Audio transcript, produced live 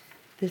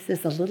This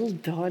is a little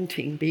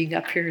daunting being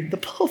up here in the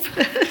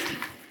pulpit.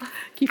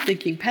 Keep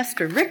thinking,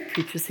 Pastor Rick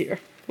preaches here.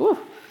 Ooh.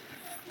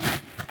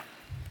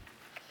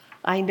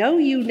 I know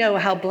you know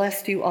how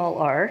blessed you all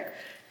are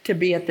to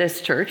be at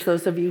this church,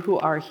 those of you who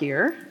are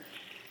here,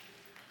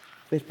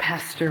 with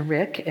Pastor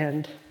Rick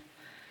and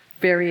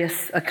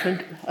various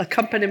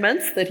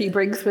accompaniments that he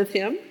brings with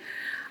him.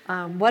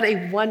 What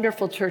a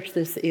wonderful church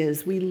this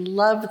is. We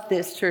love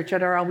this church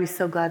and are always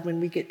so glad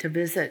when we get to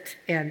visit,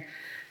 and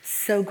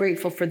so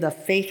grateful for the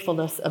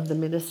faithfulness of the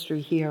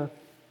ministry here.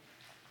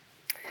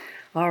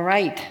 All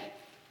right,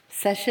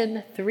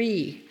 session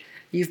 3.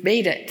 You've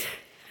made it.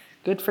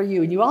 Good for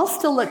you. And you all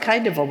still look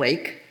kind of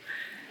awake.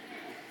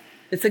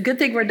 It's a good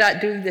thing we're not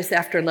doing this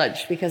after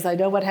lunch, because I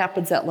know what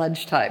happens at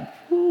lunchtime.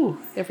 Whew,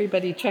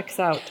 everybody checks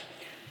out.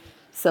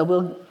 So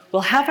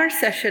we'll have our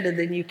session, and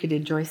then you can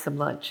enjoy some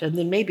lunch, and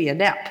then maybe a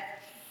nap.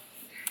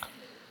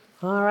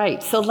 All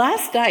right, so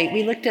last night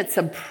we looked at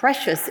some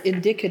precious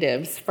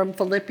indicatives from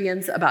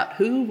Philippians about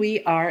who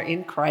we are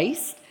in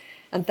Christ,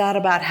 and thought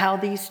about how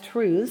these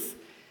truths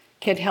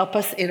can help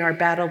us in our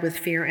battle with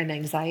fear and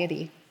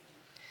anxiety.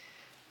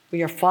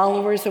 We are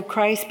followers of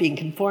Christ, being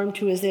conformed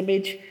to his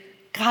image.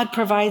 God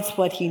provides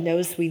what he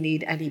knows we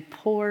need, and he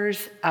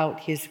pours out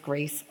his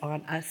grace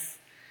on us.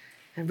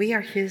 And we are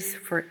his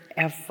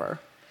forever.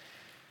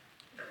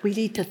 We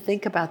need to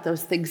think about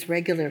those things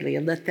regularly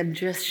and let them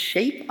just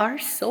shape our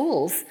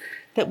souls,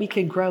 that we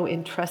can grow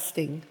in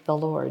trusting the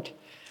Lord.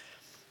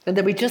 And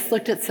then we just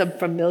looked at some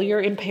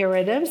familiar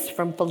imperatives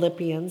from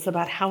Philippians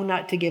about how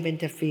not to give in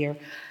to fear.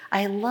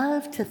 I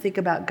love to think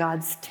about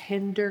God's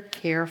tender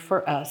care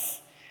for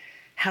us,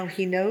 how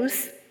he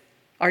knows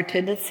our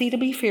tendency to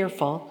be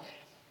fearful,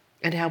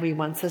 and how he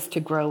wants us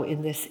to grow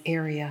in this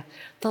area.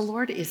 The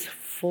Lord is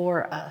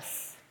for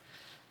us.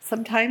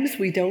 Sometimes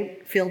we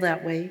don't feel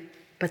that way,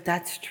 but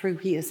that's true.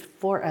 He is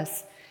for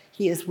us.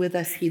 He is with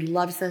us. He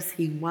loves us.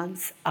 He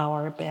wants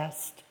our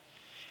best.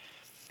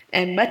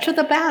 And much of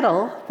the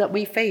battle that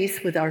we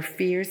face with our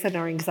fears and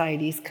our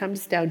anxieties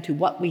comes down to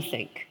what we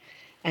think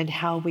and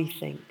how we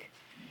think.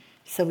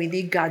 So we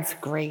need God's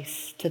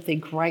grace to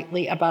think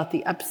rightly about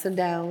the ups and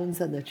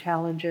downs and the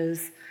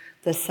challenges,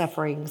 the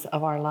sufferings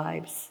of our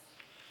lives.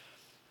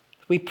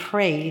 We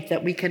pray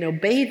that we can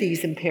obey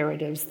these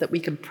imperatives, that we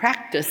can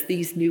practice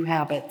these new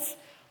habits,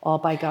 all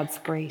by God's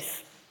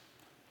grace.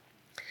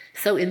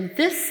 So in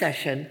this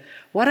session,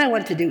 what I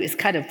want to do is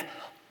kind of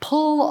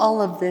pull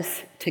all of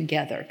this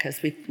together,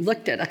 because we've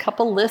looked at a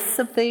couple lists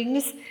of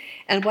things,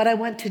 and what I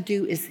want to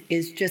do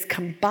is just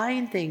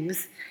combine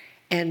things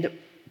and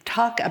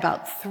talk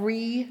about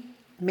 3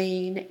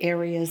 main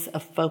areas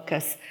of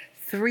focus,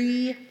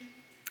 3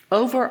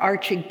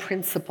 overarching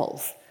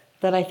principles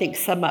that I think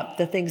sum up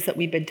the things that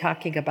we've been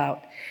talking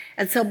about.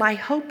 And so my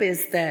hope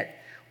is that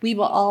we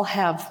will all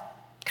have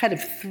kind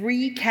of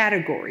 3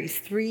 categories,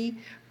 3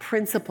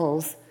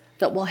 principles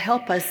that will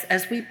help us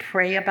as we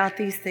pray about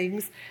these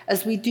things,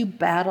 as we do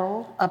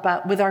battle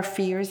with our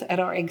fears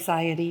and our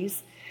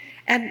anxieties.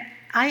 And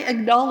I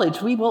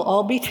acknowledge we will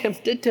all be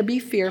tempted to be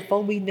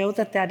fearful. We know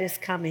that that is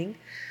coming.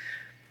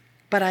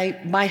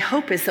 But my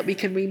hope is that we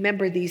can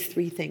remember these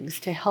 3 things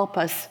to help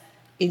us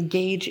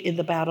engage in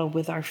the battle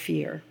with our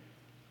fear.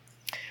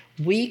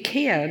 We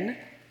can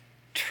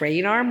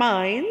train our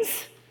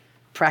minds,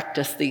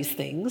 practice these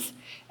things,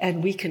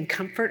 and we can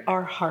comfort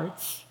our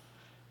hearts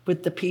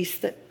with the peace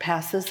that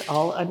passes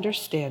all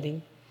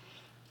understanding,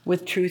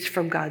 with truth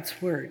from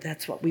God's word.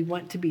 That's what we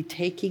want to be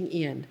taking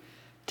in,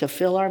 to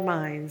fill our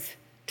minds,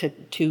 to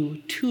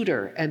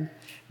tutor and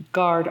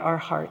guard our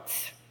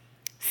hearts.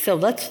 So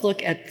let's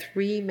look at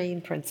 3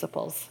 main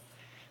principles.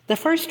 The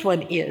first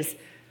one is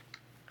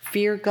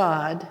fear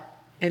God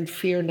and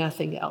fear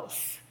nothing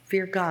else.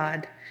 Fear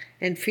God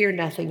and fear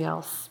nothing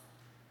else.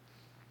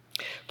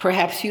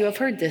 Perhaps you have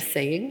heard this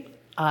saying.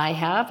 I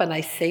have, and I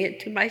say it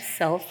to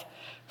myself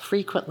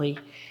frequently.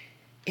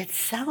 It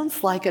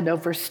sounds like an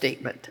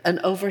overstatement, an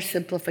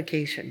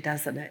oversimplification,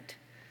 doesn't it?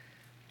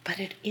 But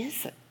it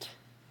isn't.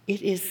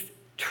 It is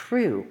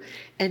true,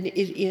 and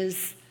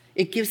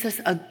it gives us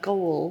a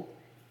goal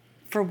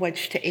for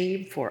which to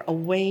aim for, a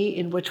way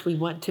in which we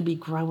want to be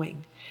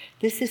growing.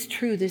 This is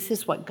true. This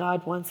is what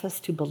God wants us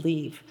to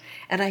believe.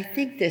 And I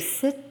think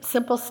this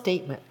simple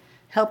statement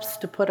helps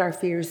to put our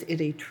fears in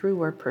a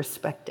truer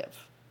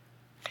perspective.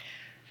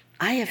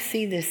 I have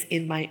seen this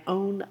in my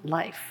own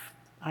life.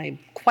 I'm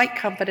quite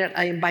confident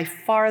I am by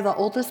far the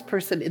oldest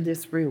person in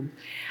this room.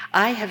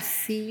 I have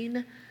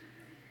seen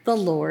the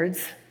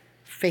Lord's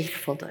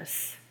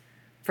faithfulness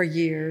for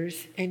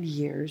years and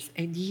years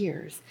and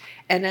years.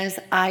 And as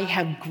I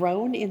have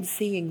grown in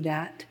seeing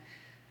that,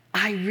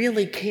 I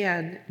really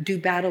can do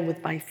battle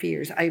with my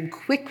fears. I'm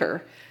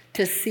quicker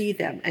to see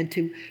them and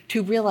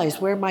to realize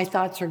where my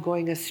thoughts are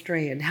going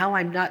astray and how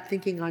I'm not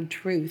thinking on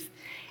truth,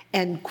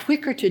 and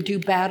quicker to do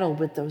battle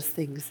with those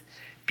things,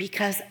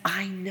 because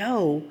I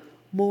know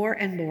more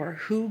and more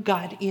who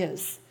God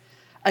is.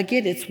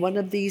 Again, it's one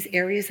of these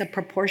areas of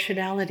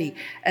proportionality.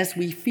 As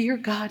we fear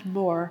God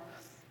more,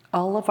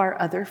 all of our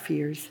other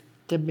fears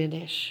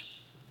diminish.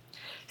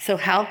 So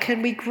how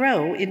can we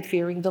grow in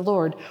fearing the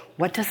Lord?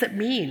 What does it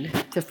mean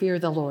to fear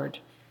the Lord?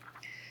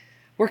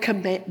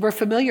 We're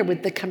familiar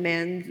with the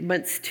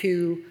commandments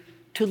to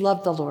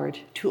love the Lord,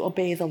 to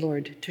obey the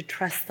Lord, to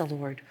trust the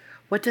Lord.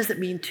 What does it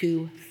mean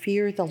to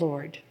fear the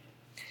Lord?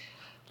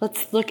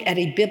 Let's look at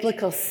a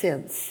biblical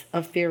sense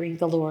of fearing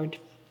the Lord.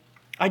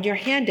 On your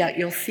handout,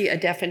 you'll see a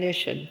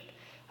definition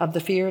of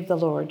the fear of the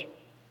Lord.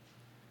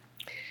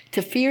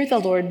 To fear the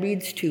Lord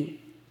means to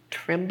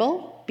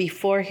tremble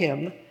before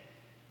him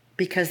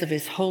because of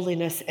his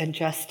holiness and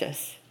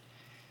justice,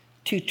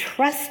 to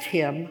trust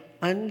him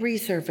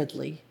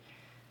unreservedly,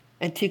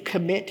 and to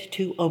commit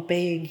to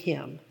obeying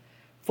him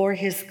for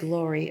his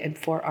glory and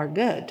for our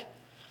good.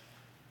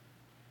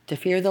 To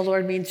fear the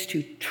Lord means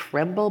to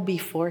tremble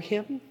before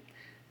him.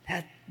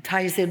 That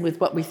ties in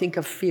with what we think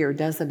of fear,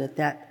 doesn't it?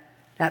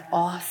 That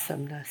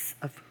awesomeness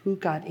of who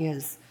God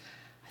is.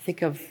 I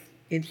think of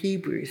in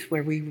Hebrews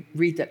where we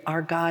read that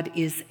our God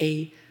is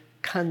a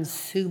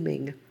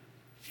consuming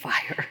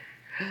fire.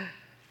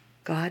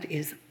 God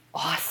is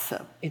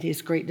awesome in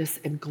his greatness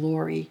and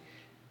glory,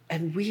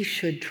 and we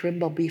should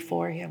tremble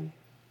before him.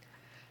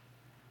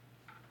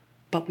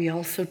 But we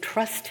also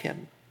trust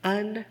him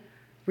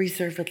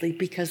unreservedly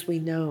because we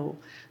know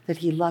that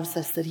he loves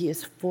us, that he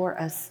is for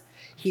us.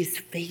 He is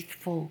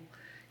faithful.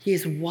 He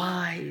is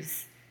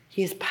wise.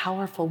 He is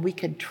powerful. We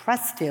can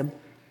trust him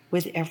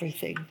with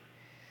everything.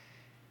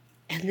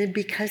 And then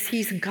because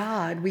he's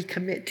God, we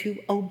commit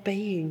to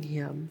obeying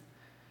him.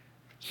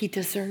 He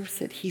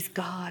deserves it. He's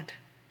God.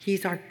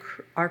 He's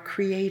our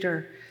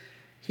creator.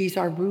 He's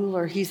our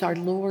ruler. He's our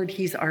Lord.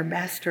 He's our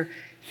master.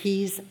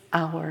 He's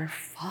our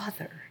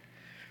Father.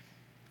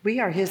 We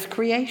are his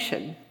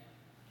creation,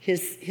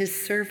 his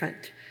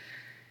servant,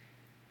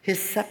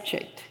 his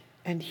subject,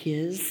 and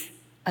his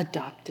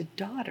adopted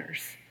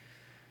daughters.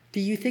 Do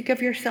you think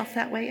of yourself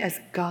that way, as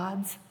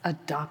God's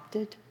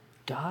adopted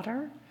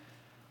daughter?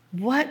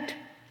 What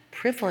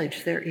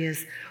privilege there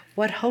is,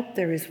 what hope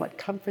there is, what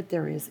comfort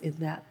there is in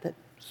that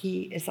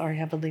he is our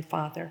Heavenly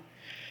Father.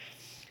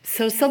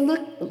 So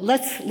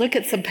let's look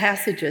at some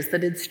passages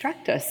that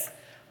instruct us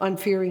on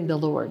fearing the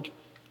Lord.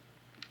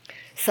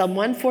 Psalm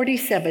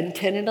 147,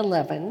 10 and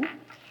 11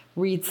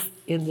 reads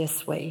in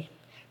this way: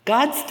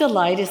 God's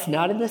delight is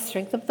not in the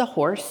strength of the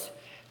horse,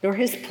 nor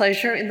his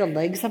pleasure in the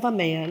legs of a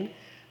man,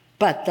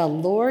 but the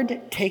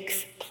Lord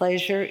takes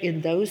pleasure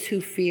in those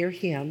who fear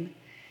him,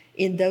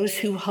 in those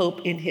who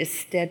hope in his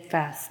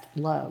steadfast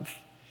love.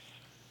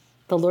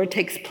 The Lord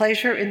takes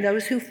pleasure in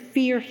those who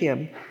fear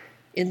him,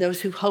 in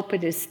those who hope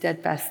in his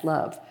steadfast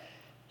love.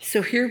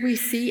 So here we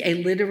see a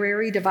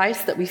literary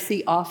device that we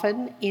see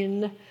often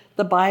in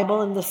the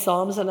Bible and the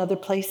Psalms and other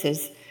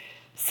places.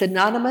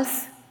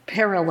 Synonymous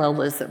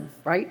parallelism,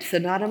 right?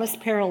 Synonymous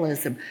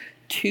parallelism.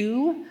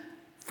 Two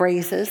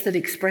phrases that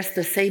express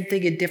the same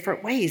thing in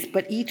different ways,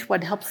 but each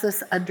one helps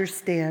us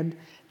understand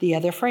the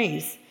other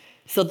phrase.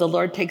 So the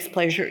Lord takes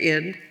pleasure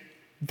in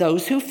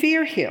those who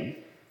fear him.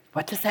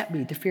 What does that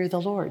mean, to fear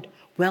the Lord?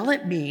 Well,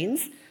 it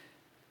means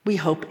we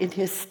hope in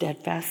his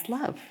steadfast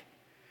love.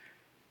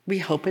 We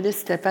hope in his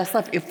steadfast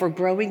love. If we're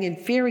growing in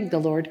fearing the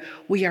Lord,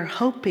 we are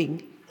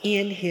hoping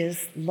in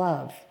his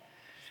love.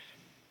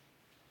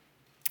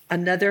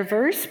 Another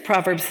verse,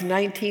 Proverbs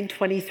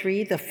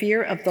 19:23, the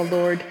fear of the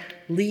Lord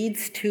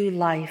leads to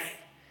life,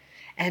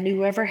 and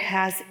whoever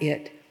has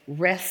it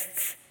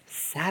rests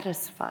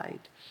satisfied.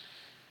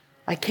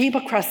 I came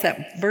across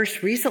that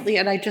verse recently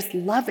and I just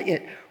love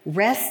it.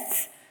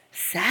 Rests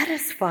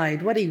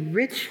satisfied. What a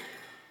rich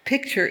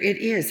picture it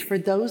is for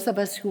those of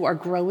us who are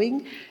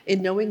growing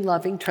in knowing,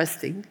 loving,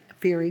 trusting,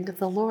 fearing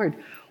the Lord.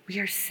 We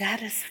are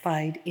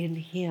satisfied in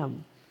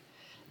him.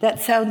 That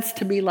sounds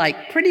to me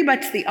like pretty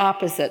much the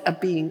opposite of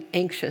being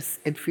anxious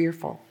and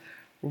fearful.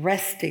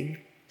 Resting,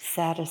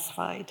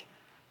 satisfied.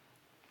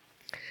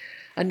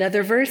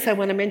 Another verse I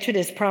want to mention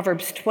is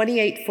Proverbs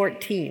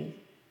 28:14.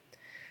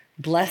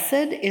 Blessed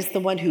is the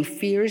one who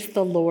fears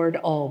the Lord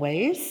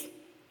always,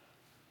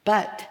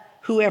 but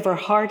whoever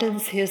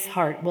hardens his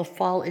heart will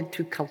fall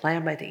into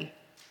calamity.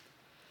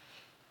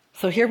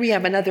 So here we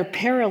have another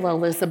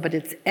parallelism, but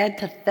it's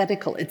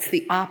antithetical. It's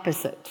the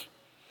opposite.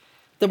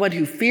 The one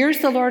who fears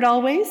the Lord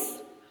always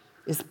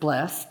is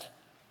blessed,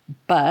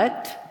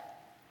 but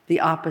the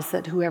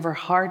opposite, whoever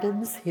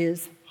hardens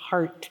his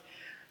heart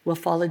will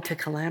fall into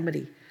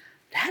calamity.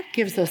 That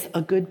gives us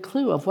a good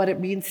clue of what it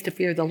means to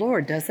fear the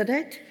Lord, doesn't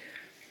it?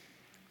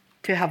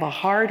 To have a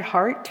hard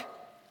heart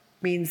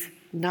means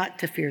not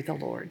to fear the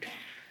Lord.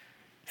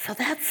 So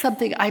that's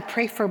something I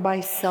pray for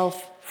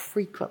myself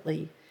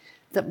frequently,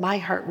 that my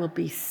heart will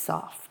be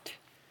soft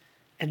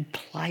and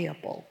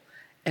pliable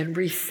and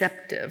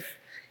receptive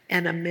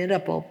and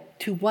amenable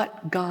to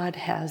what God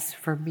has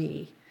for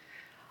me.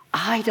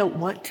 I don't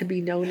want to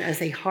be known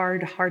as a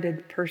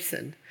hard-hearted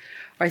person.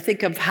 Or I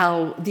think of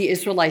how the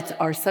Israelites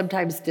are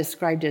sometimes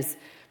described as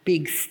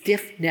being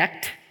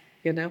stiff-necked,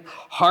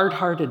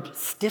 hard-hearted,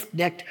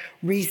 stiff-necked,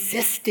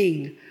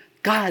 resisting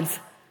God's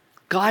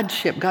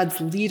Godship, God's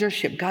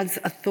leadership, God's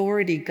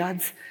authority,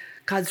 God's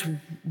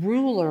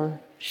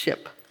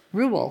rulership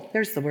rule,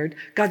 there's the word,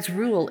 God's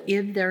rule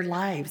in their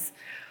lives.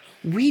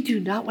 We do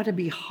not want to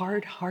be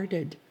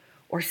hard-hearted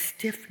or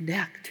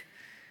stiff-necked.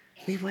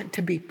 We want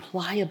to be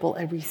pliable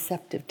and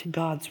receptive to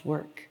God's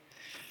work.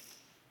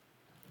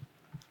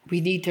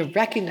 We need to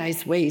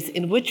recognize ways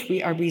in which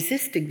we are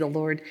resisting the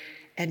Lord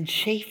and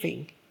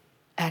chafing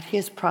at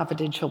his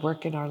providential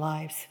work in our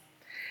lives.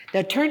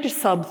 Now turn to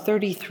Psalm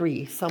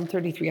 33. Psalm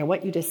 33, I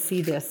want you to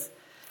see this.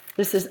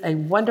 This is a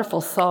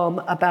wonderful psalm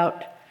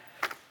about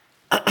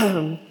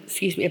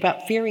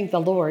about fearing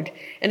the Lord.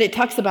 And it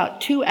talks about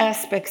two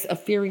aspects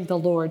of fearing the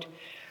Lord.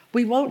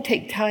 We won't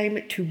take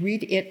time to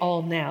read it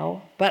all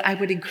now, but I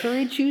would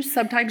encourage you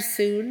sometime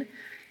soon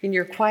in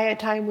your quiet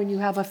time when you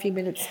have a few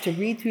minutes to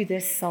read through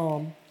this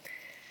psalm.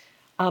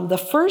 The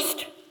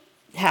first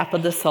half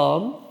of the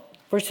psalm,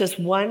 verses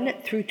 1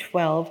 through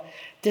 12,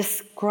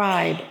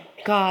 describe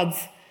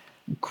God's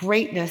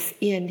greatness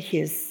in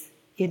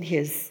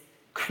his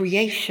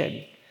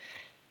creation,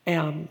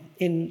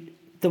 in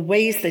the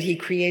ways that he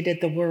created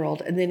the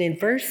world. And then in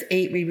verse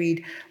 8 we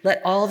read,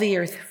 "Let all the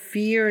earth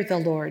fear the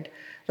Lord.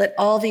 Let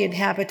all the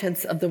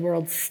inhabitants of the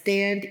world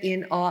stand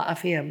in awe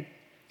of him.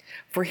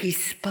 For he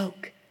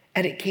spoke,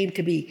 and it came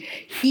to be.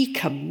 He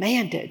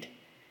commanded,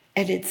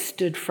 and it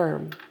stood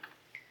firm."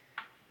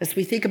 As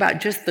we think about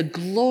just the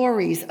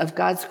glories of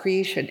God's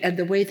creation and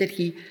the way that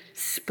he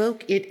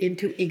spoke it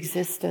into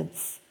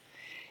existence,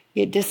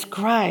 it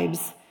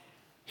describes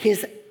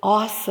his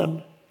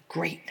awesome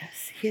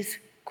greatness, his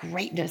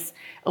greatness.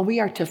 And we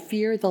are to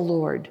fear the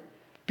Lord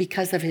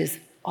because of his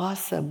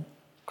awesome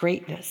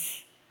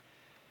greatness.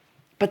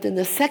 But then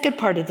the second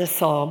part of the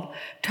psalm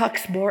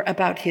talks more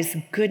about his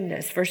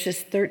goodness,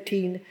 verses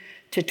 13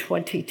 to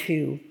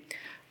 22,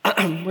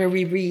 where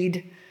we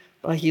read,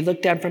 he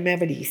looked down from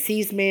heaven, he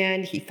sees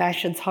man, he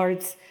fashions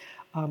hearts.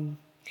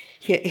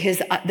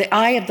 The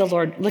eye of the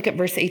Lord, look at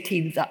verse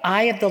 18, the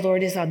eye of the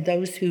Lord is on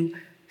those who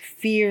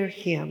fear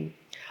him,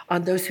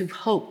 on those who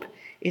hope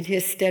in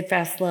his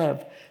steadfast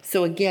love.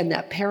 So again,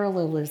 that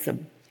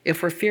parallelism.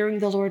 If we're fearing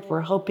the Lord,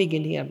 we're hoping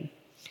in him.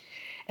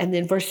 And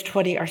then verse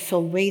 20, our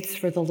soul waits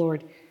for the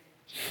Lord.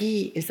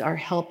 He is our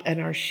help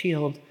and our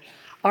shield.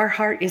 Our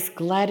heart is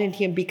glad in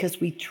him because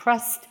we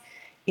trust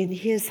in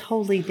his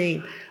holy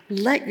name.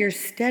 Let your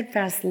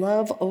steadfast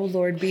love, O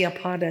Lord, be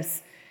upon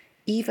us,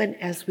 even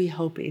as we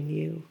hope in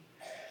you.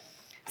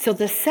 So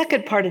the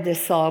second part of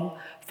this psalm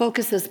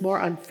focuses more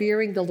on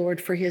fearing the Lord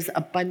for his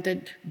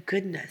abundant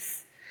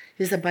goodness,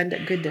 his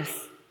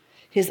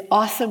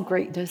awesome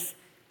greatness,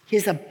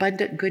 his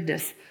abundant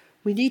goodness.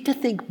 We need to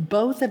think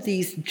both of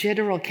these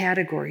general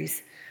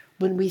categories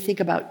when we think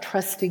about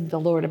trusting the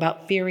Lord,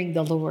 about fearing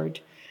the Lord.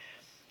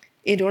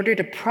 In order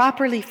to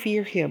properly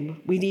fear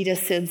him, we need a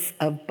sense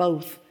of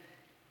both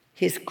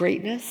his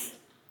greatness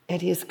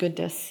and his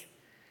goodness,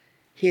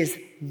 his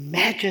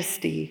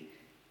majesty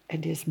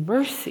and his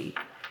mercy,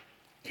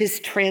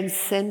 his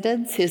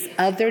transcendence, his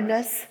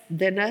otherness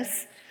than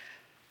us,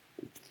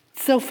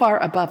 so far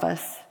above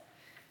us,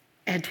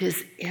 and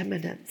his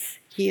eminence.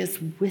 He is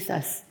with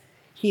us.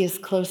 He is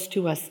close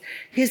to us.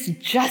 His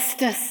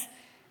justice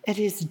and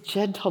his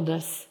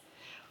gentleness.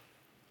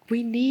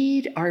 We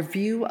need our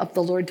view of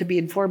the Lord to be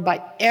informed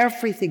by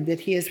everything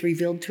that he has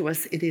revealed to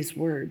us in his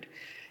word.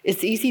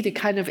 It's easy to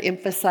kind of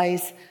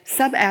emphasize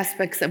some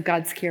aspects of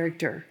God's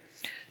character,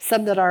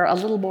 some that are a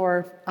little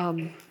more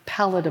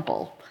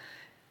palatable,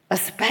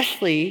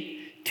 especially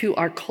to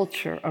our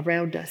culture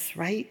around us,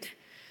 right?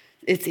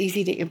 It's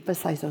easy to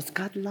emphasize those.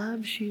 God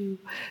loves you.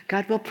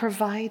 God will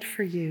provide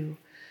for you.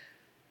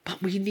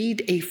 But we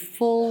need a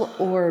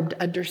full-orbed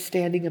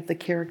understanding of the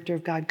character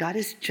of God. God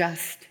is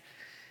just,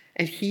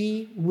 and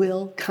he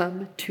will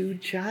come to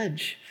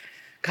judge.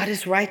 God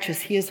is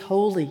righteous. He is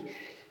holy.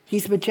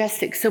 He's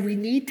majestic. So we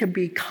need to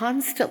be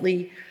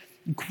constantly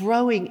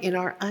growing in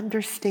our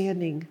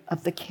understanding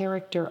of the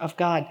character of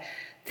God.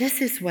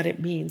 This is what it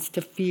means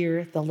to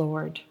fear the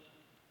Lord.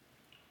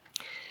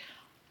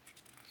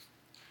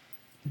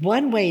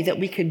 One way that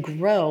we can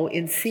grow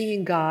in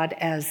seeing God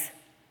as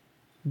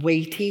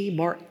weighty,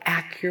 more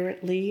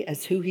accurately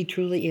as who he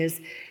truly is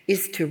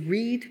to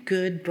read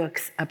good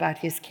books about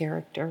his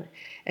character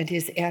and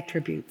his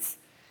attributes.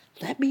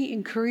 Let me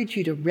encourage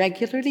you to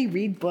regularly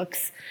read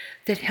books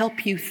that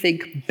help you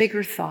think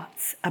bigger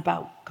thoughts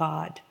about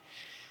God.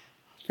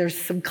 There's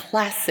some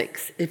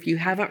classics. If you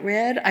haven't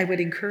read, I would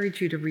encourage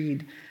you to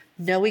read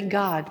Knowing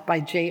God by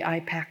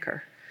J.I.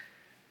 Packer.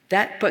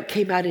 That book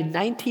came out in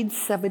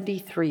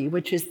 1973,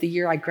 which is the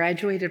year I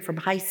graduated from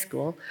high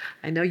school.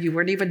 I know you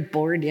weren't even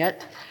born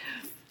yet.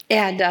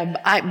 And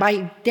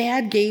my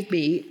dad gave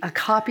me a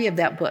copy of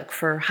that book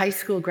for high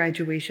school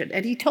graduation.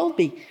 And he told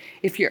me,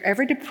 if you're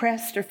ever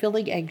depressed or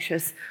feeling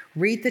anxious,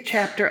 read the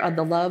chapter on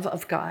the love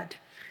of God,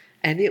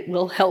 and it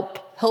will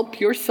help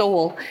your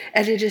soul.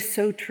 And it is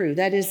so true.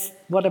 That is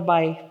one of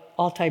my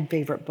all-time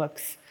favorite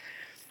books.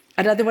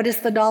 Another one is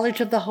The Knowledge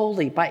of the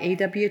Holy by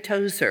A.W.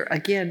 Tozer.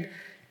 Again,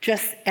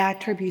 just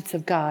attributes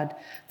of God.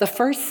 The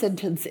first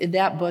sentence in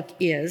that book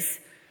is,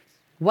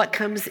 what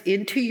comes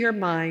into your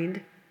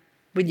mind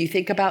when you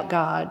think about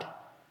God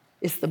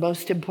is the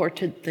most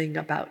important thing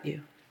about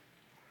you.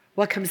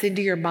 What comes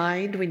into your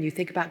mind when you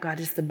think about God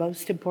is the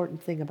most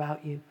important thing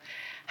about you.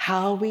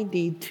 How we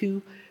need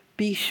to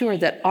be sure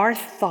that our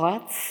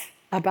thoughts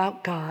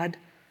about God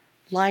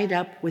line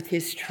up with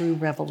his true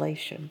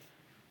revelation.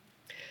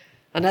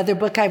 Another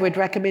book I would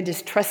recommend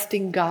is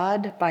Trusting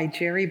God by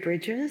Jerry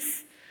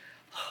Bridges.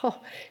 Oh,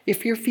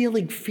 if you're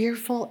feeling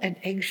fearful and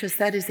anxious,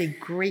 that is a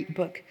great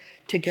book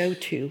to go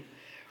to.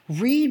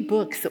 Read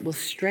books that will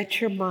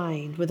stretch your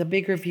mind with a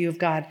bigger view of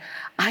God.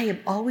 I am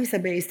always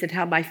amazed at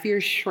how my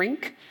fears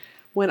shrink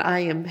when I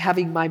am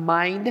having my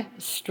mind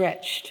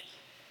stretched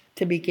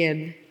to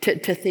begin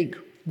to think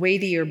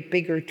weightier,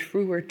 bigger,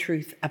 truer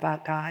truth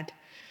about God.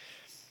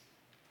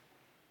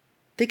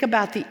 Think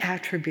about the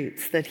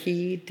attributes that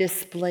he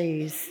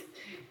displays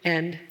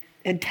and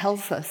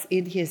tells us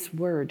in his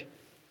word.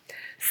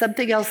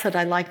 Something else that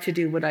I like to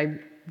do when I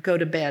go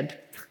to bed,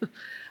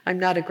 I'm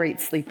not a great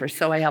sleeper,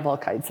 so I have all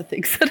kinds of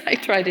things that I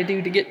try to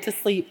do to get to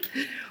sleep.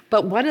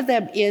 But one of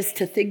them is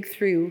to think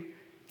through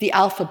the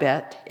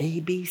alphabet, A,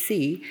 B,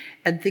 C,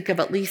 and think of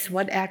at least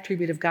one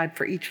attribute of God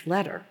for each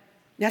letter.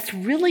 That's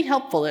really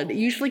helpful, and it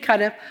usually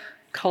kind of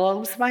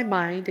calms my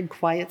mind and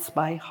quiets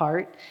my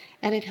heart,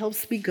 and it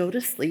helps me go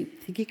to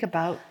sleep thinking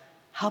about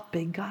how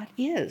big God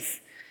is.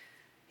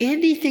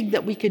 Anything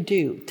that we could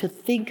do to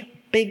think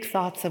big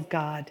thoughts of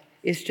God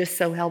is just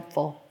so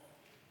helpful.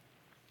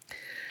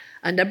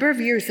 A number of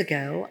years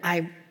ago,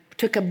 I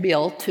took a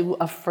meal to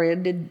a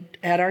friend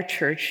at our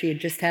church. She had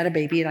just had a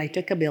baby, and I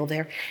took a meal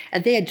there,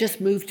 and they had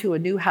just moved to a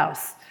new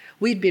house.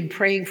 We'd been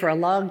praying for a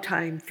long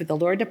time for the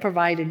Lord to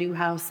provide a new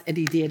house, and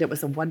he did. It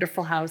was a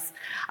wonderful house.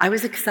 I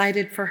was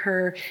excited for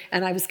her,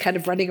 and I was kind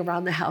of running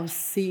around the house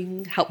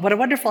seeing what a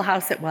wonderful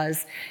house it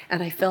was,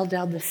 and I fell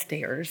down the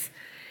stairs.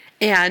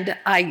 And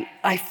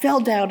I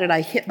fell down, and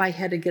I hit my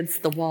head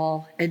against the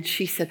wall, and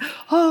she said,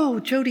 "Oh,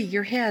 Jody,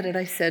 your head." And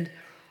I said,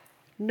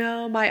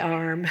 "No, my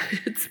arm.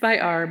 It's my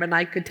arm." And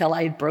I could tell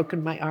I had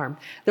broken my arm.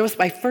 That was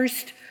my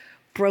first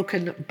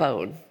broken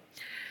bone.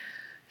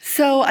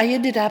 So I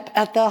ended up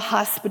at the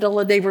hospital,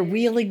 and they were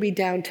wheeling me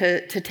down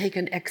to take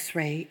an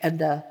x-ray. And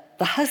the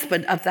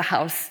husband of the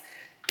house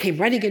came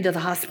running into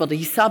the hospital.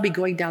 He saw me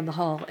going down the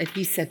hall, and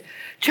he said,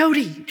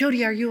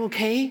 Jody, are you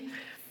okay?"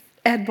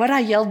 And what I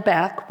yelled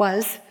back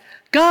was,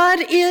 "God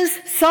is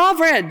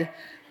sovereign,"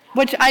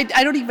 which I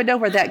don't even know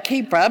where that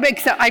came from,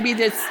 except,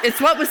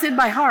 it's what was in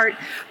my heart.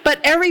 But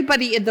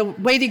everybody in the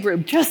waiting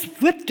room just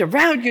whipped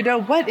around,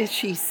 what is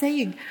she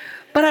saying?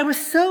 But I was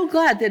so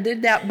glad that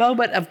in that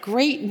moment of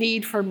great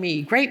need for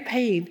me, great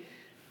pain,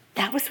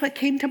 that was what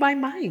came to my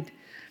mind.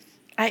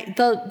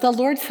 The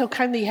Lord so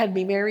kindly had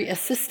me marry a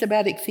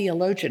systematic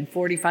theologian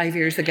 45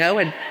 years ago,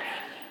 and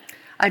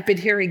I've been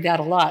hearing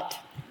that a lot.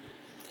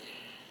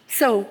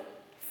 So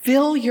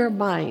fill your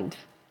mind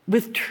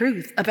with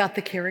truth about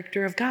the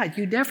character of God.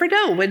 You never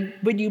know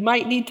when you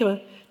might need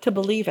to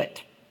believe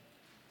it.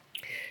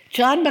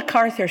 John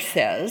MacArthur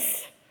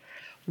says,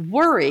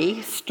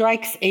 "Worry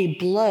strikes a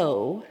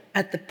blow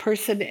at the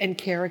person and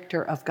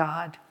character of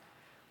God."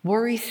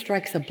 Worry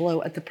strikes a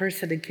blow at the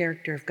person and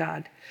character of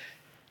God.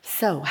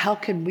 So how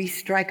can we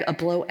strike a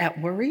blow at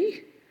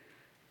worry?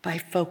 By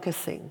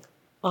focusing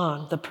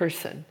on the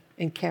person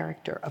and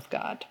character of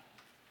God.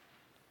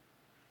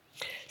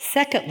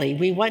 Secondly,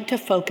 we want to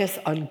focus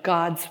on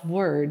God's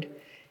word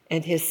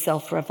and his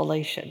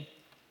self-revelation.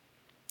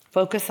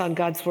 Focus on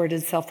God's word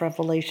and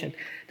self-revelation.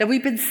 Now,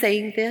 we've been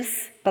saying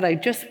this, but I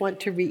just want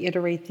to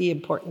reiterate the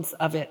importance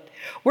of it.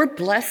 We're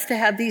blessed to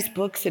have these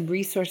books and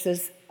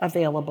resources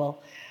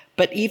available,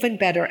 but even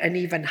better, an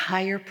even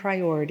higher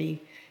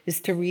priority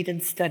is to read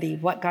and study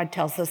what God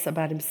tells us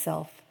about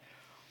himself.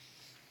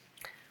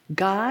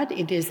 God,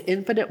 in his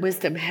infinite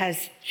wisdom,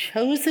 has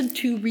chosen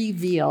to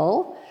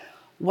reveal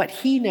what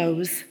he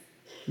knows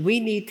we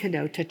need to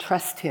know to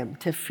trust him,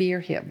 to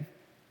fear him.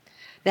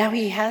 Now,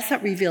 he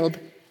hasn't revealed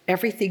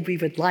everything we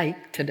would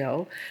like to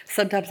know.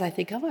 Sometimes I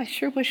think, I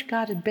sure wish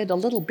God had been a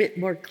little bit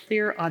more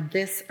clear on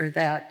this or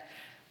that,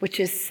 which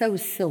is so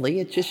silly.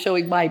 It's just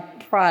showing my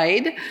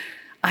pride.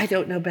 I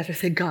don't know better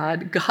than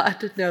God.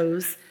 God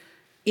knows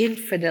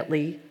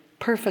infinitely,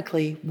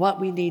 perfectly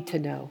what we need to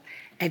know,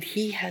 and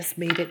he has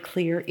made it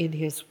clear in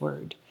his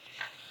word.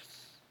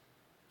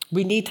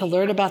 We need to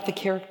learn about the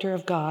character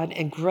of God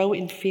and grow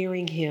in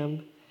fearing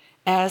him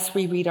as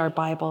we read our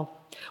Bible.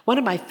 One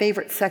of my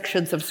favorite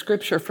sections of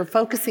scripture for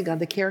focusing on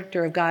the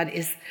character of God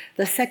is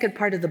the second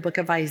part of the book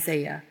of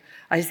Isaiah,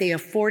 Isaiah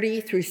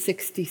 40 through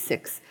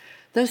 66.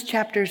 Those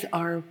chapters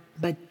are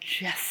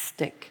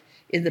majestic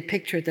in the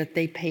picture that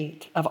they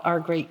paint of our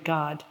great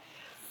God.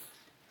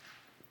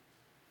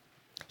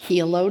 He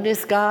alone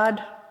is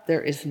God.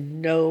 There is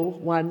no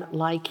one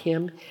like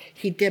him.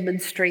 He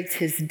demonstrates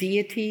his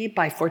deity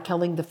by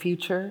foretelling the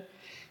future.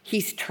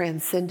 He's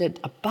transcendent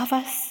above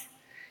us.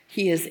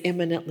 He is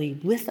immanently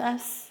with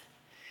us.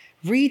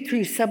 Read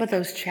through some of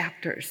those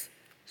chapters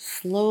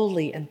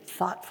slowly and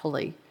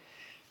thoughtfully,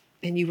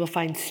 and you will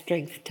find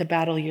strength to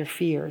battle your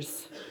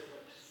fears.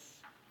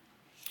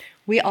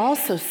 We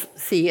also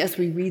see, as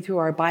we read through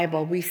our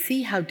Bible, we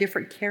see how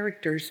different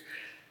characters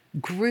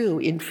grew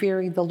in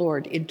fearing the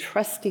Lord, in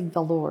trusting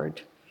the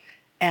Lord.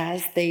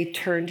 as they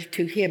turned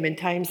to him in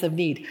times of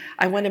need.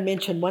 I want to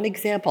mention one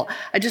example.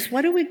 I just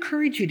want to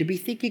encourage you to be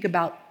thinking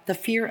about the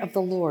fear of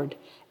the Lord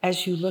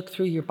as you look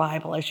through your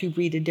Bible, as you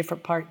read in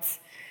different parts.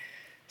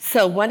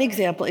 So one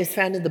example is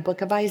found in the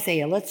book of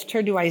Isaiah. Let's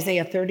turn to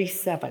Isaiah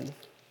 37.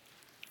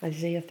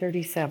 Isaiah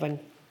 37.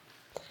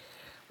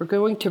 We're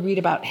going to read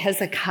about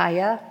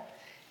Hezekiah.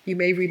 You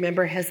may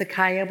remember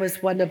Hezekiah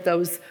was one of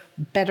those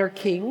better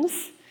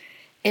kings.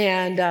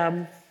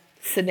 And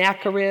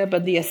Sennacherib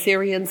and the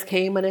Assyrians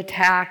came and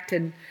attacked,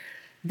 and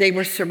they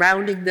were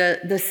surrounding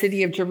the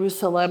city of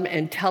Jerusalem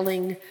and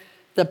telling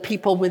the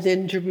people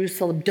within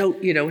Jerusalem,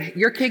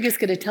 your king is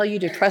going to tell you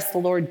to trust the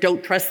Lord.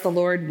 Don't trust the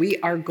Lord. We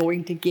are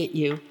going to get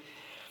you.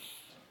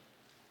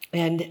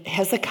 And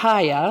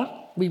Hezekiah,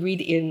 we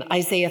read in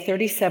Isaiah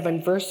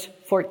 37, verse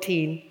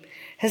 14,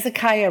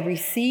 Hezekiah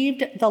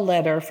received the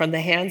letter from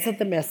the hands of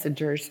the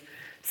messengers.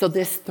 So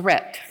this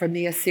threat from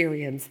the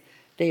Assyrians,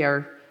 they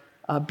are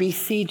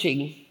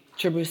besieging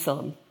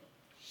Jerusalem.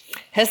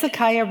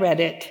 Hezekiah read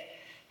it.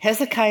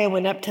 Hezekiah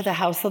went up to the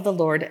house of the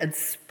Lord and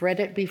spread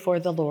it before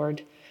the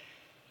Lord.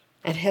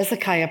 And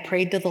Hezekiah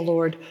prayed to the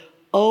Lord,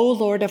 O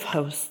Lord of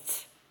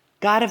hosts,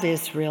 God of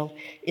Israel,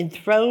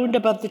 enthroned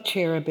above the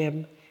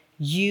cherubim,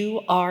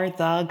 you are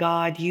the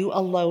God, you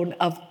alone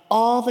of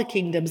all the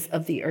kingdoms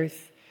of the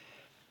earth.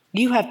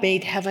 You have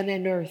made heaven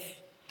and earth.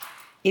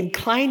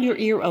 Incline your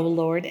ear, O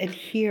Lord, and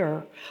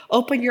hear.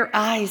 Open your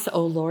eyes,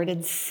 O Lord,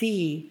 and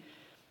see.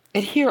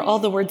 And hear all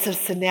the words of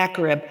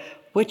Sennacherib,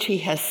 which he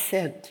has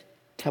sent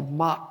to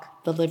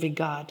mock the living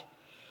God.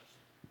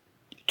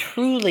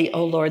 Truly,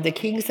 O Lord, the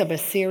kings of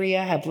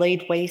Assyria have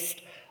laid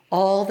waste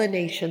all the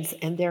nations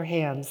in their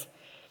hands,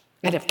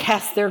 and have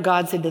cast their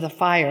gods into the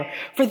fire,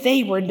 for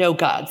they were no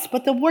gods,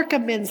 but the work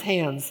of men's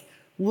hands,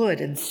 wood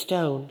and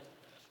stone.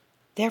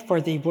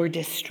 Therefore they were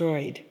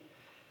destroyed.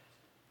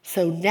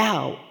 So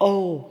now,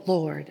 O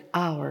Lord,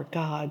 our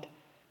God,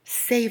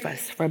 save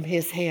us from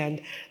his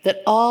hand,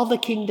 that all the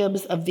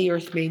kingdoms of the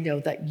earth may know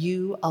that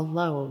you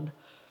alone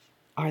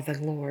are the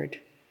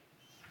Lord.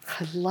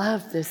 I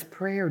love this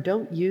prayer,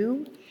 don't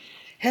you?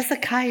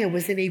 Hezekiah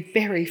was in a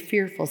very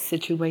fearful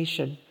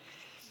situation,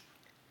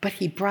 but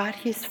he brought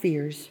his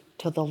fears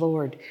to the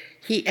Lord.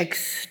 He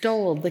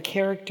extolled the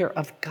character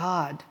of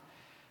God.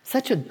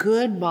 Such a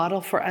good model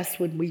for us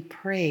when we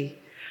pray,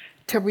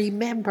 to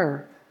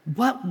remember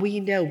what we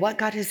know, what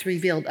God has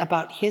revealed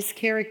about his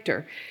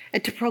character,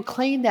 and to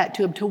proclaim that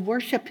to him, to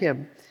worship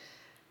him,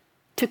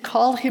 to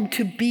call him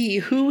to be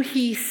who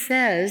he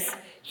says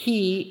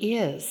he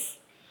is.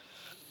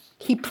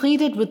 He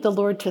pleaded with the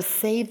Lord to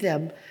save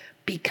them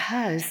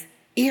because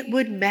it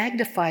would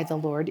magnify the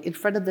Lord in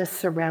front of the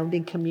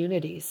surrounding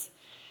communities.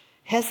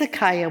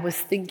 Hezekiah was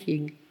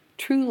thinking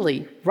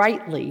truly,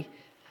 rightly,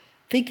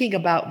 thinking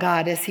about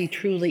God as he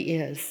truly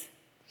is.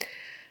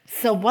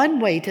 So one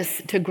way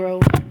to grow,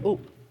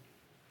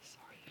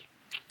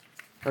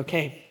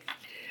 okay.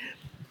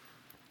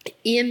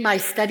 In my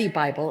study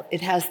Bible,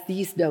 it has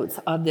these notes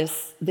on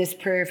this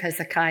prayer of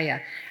Hezekiah.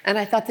 And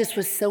I thought this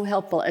was so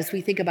helpful as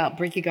we think about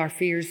bringing our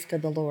fears to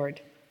the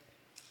Lord.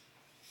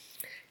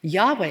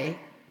 Yahweh,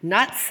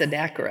 not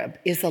Sennacherib,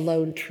 is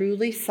alone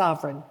truly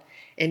sovereign,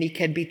 and he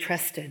can be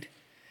trusted.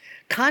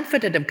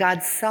 Confident of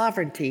God's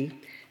sovereignty,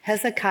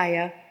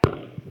 Hezekiah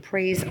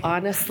prays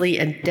honestly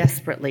and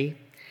desperately,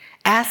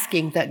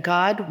 asking that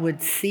God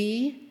would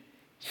see,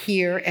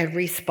 hear, and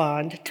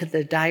respond to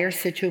the dire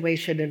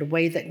situation in a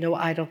way that no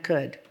idol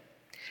could.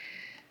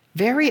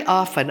 Very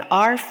often,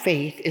 our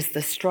faith is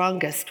the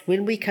strongest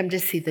when we come to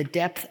see the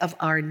depth of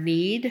our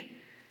need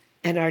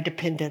and our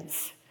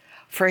dependence.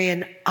 For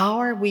in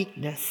our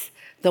weakness,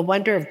 the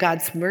wonder of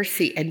God's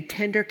mercy and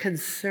tender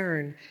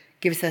concern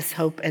gives us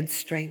hope and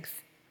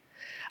strength.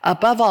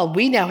 Above all,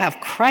 we now have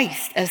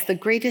Christ as the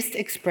greatest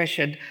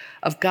expression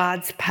of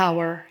God's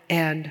power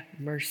and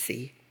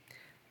mercy.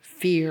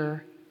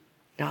 Fear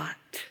not.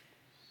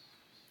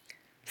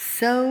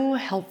 So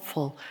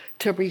helpful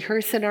to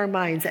rehearse in our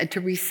minds and to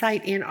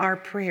recite in our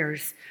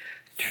prayers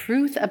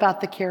truth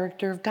about the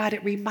character of God.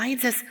 It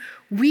reminds us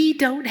we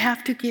don't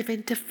have to give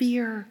in to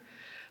fear.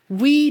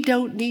 We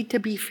don't need to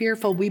be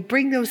fearful. We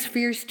bring those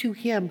fears to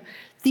him,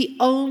 the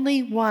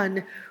only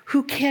one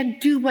who can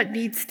do what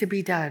needs to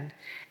be done.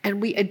 And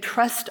we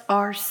entrust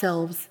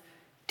ourselves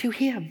to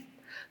him,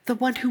 the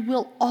one who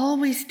will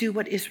always do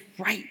what is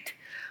right,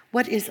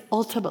 what is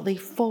ultimately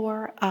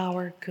for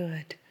our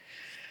good.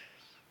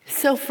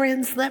 So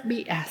friends, let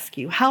me ask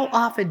you, how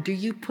often do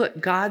you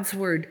put God's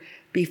word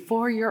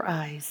before your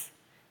eyes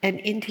and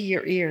into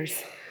your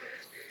ears?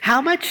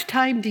 How much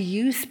time do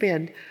you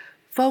spend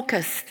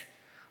focused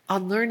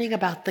on learning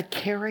about the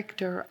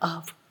character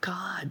of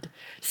God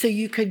so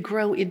you can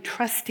grow in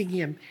trusting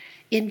him,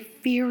 in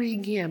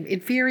fearing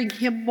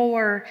him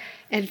more,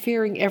 and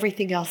fearing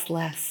everything else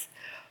less?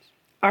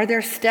 Are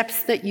there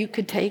steps that you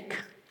could take,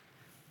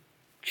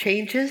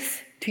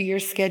 changes to your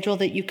schedule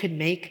that you can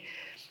make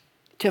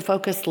to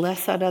focus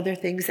less on other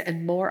things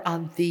and more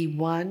on the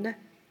one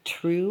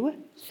true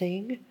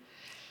thing?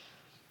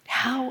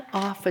 How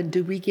often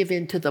do we give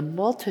in to the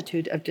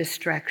multitude of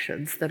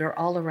distractions that are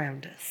all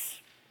around us?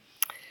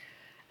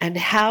 And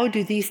how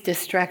do these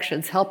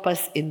distractions help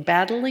us in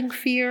battling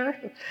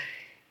fear?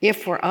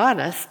 If we're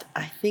honest,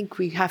 I think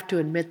we have to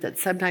admit that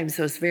sometimes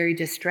those very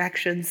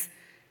distractions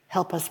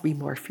help us be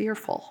more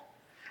fearful.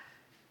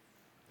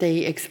 They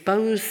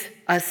expose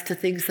us to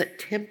things that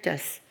tempt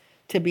us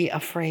to be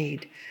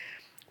afraid.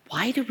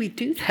 Why do we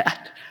do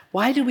that?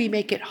 Why do we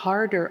make it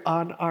harder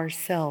on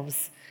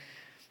ourselves?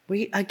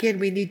 We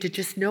need to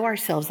just know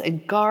ourselves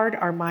and guard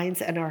our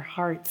minds and our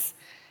hearts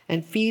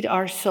and feed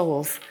our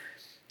souls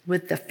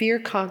with the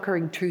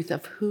fear-conquering truth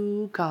of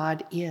who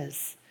God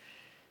is.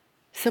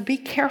 So be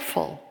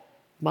careful.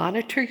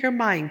 Monitor your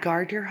mind,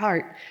 guard your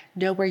heart,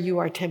 know where you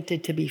are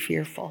tempted to be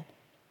fearful.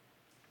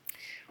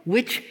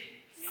 Which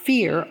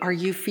fear are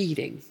you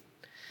feeding?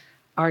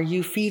 Are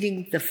you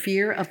feeding the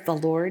fear of the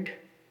Lord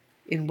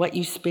in what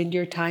you spend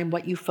your time,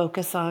 what you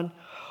focus on?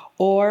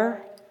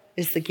 Or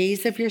is the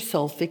gaze of your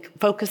soul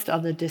focused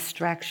on the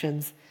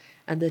distractions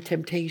and the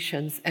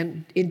temptations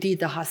and indeed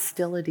the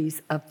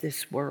hostilities of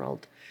this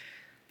world,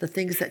 the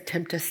things that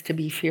tempt us to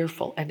be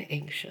fearful and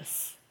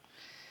anxious?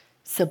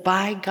 So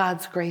by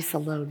God's grace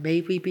alone,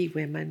 may we be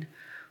women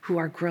who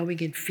are growing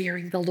in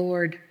fearing the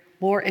Lord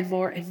more and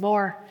more and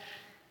more,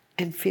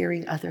 and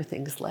fearing other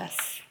things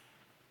less.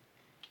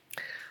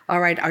 All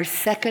right, our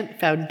second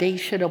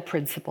foundational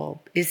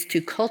principle is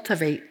to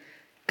cultivate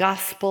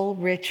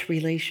gospel-rich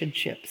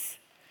relationships.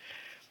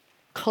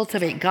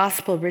 Cultivate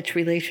gospel-rich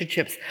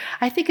relationships.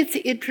 I think it's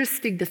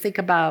interesting to think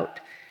about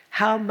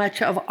how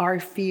much of our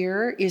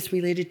fear is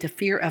related to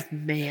fear of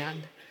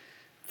man.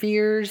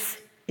 Fears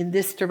in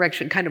this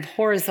direction, kind of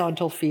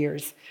horizontal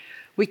fears.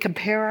 We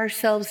compare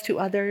ourselves to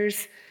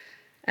others,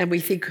 and we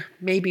think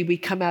maybe we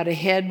come out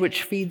ahead,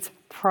 which feeds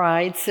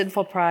pride,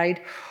 sinful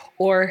pride,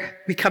 or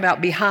we come out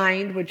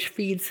behind, which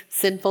feeds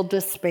sinful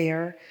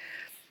despair.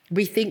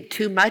 We think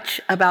too much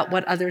about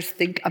what others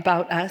think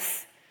about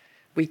us.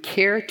 We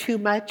care too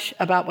much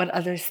about what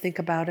others think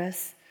about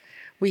us.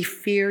 We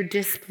fear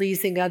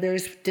displeasing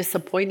others,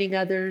 disappointing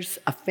others,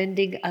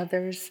 offending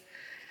others.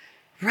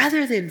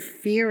 Rather than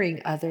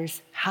fearing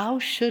others, how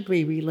should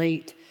we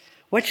relate?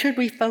 What should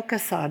we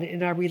focus on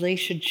in our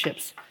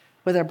relationships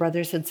with our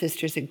brothers and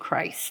sisters in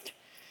Christ?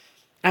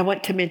 I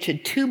want to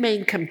mention two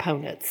main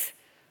components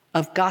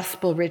of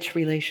gospel-rich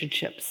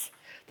relationships.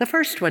 The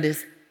first one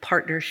is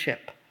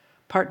partnership.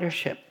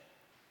 Partnership.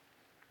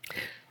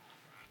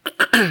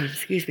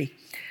 Excuse me.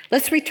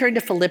 Let's return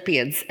to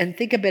Philippians and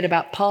think a bit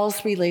about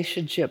Paul's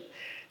relationship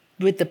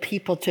with the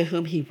people to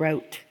whom he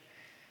wrote.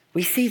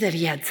 We see that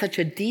he had such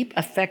a deep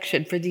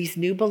affection for these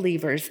new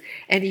believers,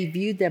 and he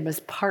viewed them as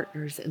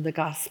partners in the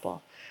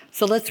gospel.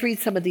 So let's read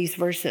some of these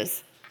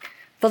verses.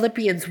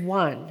 Philippians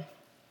 1,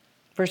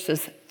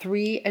 verses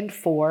 3 and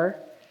 4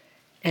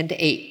 and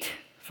 8.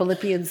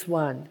 Philippians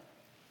 1,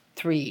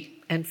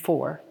 3 and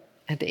 4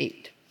 and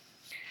 8.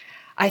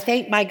 I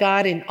thank my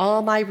God in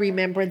all my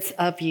remembrance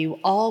of you,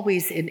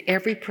 always in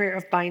every prayer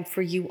of mine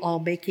for you all,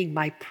 making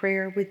my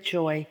prayer with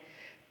joy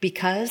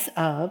because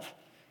of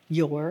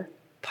your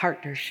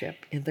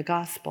partnership in the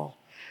gospel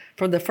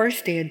from the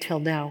first day until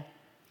now.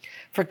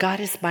 For God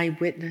is my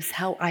witness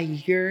how I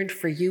yearned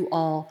for you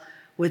all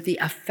with the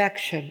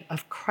affection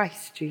of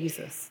Christ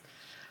Jesus.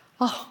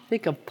 Oh,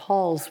 think of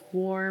Paul's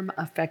warm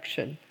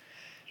affection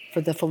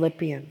for the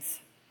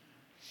Philippians.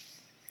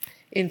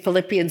 In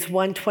Philippians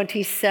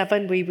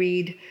 1:27, we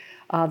read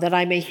that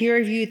I may hear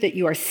of you that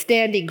you are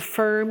standing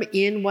firm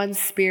in one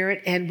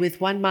spirit and with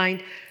one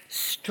mind,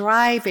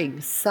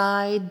 striving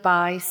side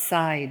by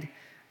side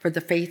for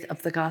the faith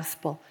of the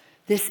gospel.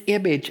 This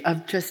image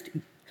of just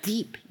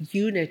deep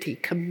unity,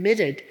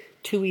 committed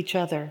to each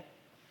other.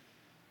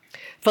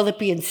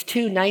 Philippians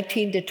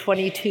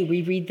 2:19-22,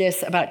 we read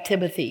this about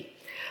Timothy.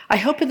 I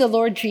hope in the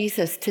Lord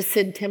Jesus to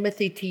send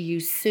Timothy to you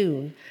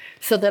soon,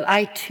 so that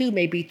I too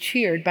may be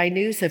cheered by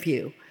news of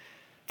you.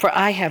 For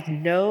I have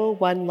no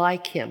one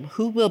like him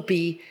who will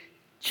be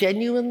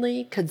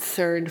genuinely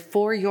concerned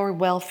for your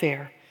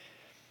welfare.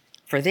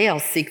 For they'll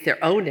seek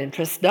their own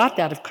interests, not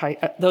that of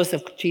Christ, those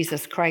of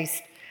Jesus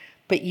Christ.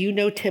 But you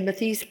know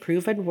Timothy's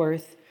proven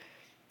worth,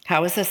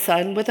 how as a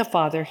son with a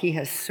father he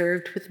has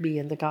served with me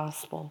in the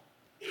gospel.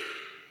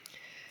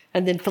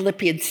 And then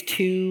Philippians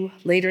 2,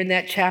 later in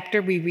that chapter,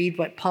 we read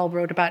what Paul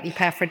wrote about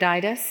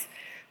Epaphroditus.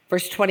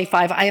 Verse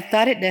 25, I have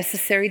thought it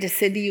necessary to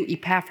send to you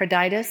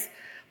Epaphroditus,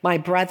 my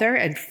brother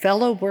and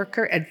fellow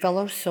worker and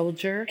fellow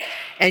soldier,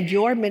 and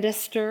your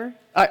messenger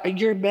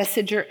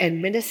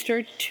and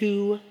minister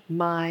to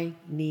my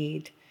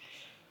need.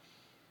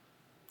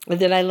 And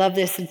then I love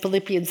this in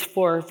Philippians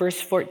 4, verse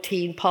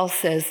 14, Paul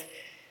says,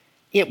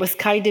 it was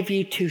kind of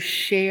you to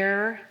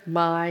share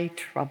my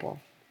trouble.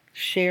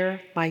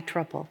 Share my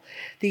trouble.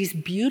 These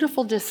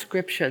beautiful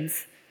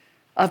descriptions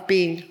of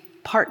being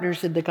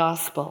partners in the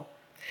gospel.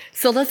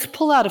 So let's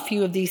pull out a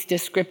few of these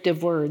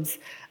descriptive words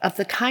of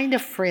the kind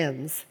of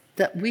friends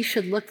that we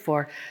should look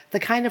for,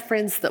 the kind of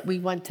friends that we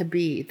want to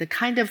be, the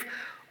kind of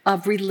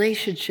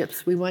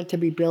relationships we want to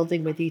be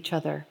building with each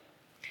other.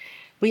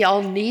 We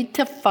all need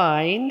to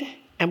find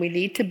and we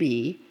need to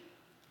be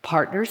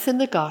partners in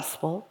the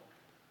gospel,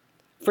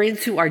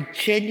 friends who are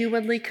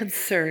genuinely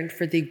concerned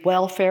for the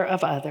welfare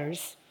of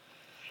others,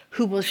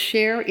 who will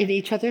share in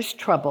each other's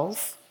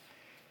troubles,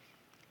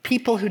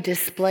 people who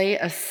display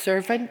a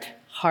servant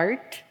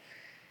heart,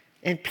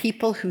 and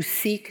people who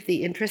seek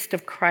the interest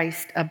of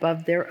Christ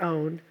above their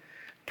own,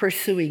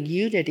 pursuing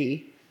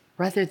unity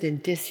rather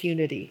than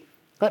disunity.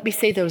 Let me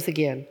say those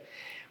again.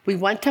 We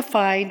want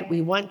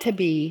to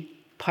be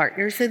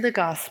partners in the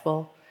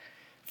gospel,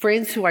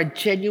 friends who are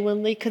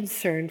genuinely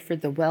concerned for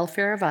the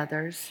welfare of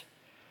others,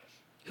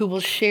 who will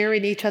share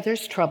in each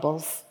other's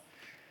troubles,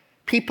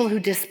 people who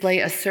display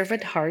a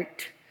servant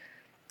heart,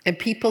 and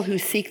people who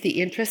seek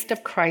the interest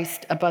of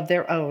Christ above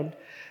their own,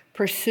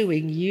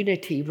 pursuing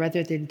unity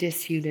rather than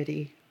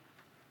disunity.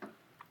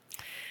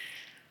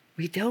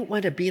 We don't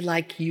want to be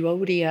like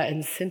Euodia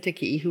and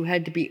Syntyche, who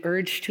had to be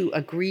urged to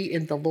agree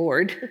in the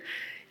Lord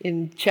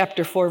in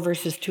chapter 4,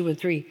 verses 2 and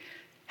 3.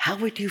 How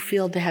would you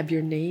feel to have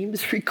your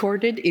names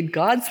recorded in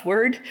God's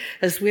word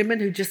as women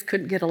who just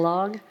couldn't get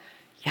along?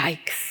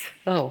 Yikes.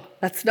 Oh,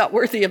 that's not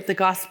worthy of the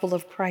gospel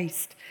of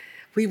Christ.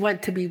 We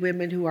want to be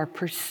women who are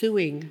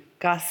pursuing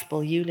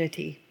gospel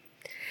unity.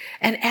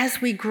 And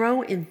as we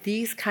grow in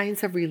these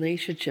kinds of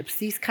relationships,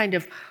 these kind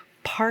of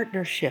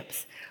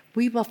partnerships,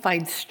 we will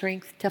find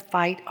strength to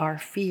fight our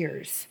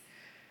fears.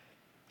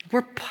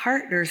 We're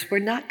partners. We're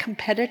not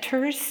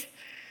competitors.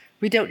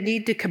 We don't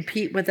need to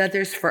compete with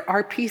others for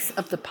our piece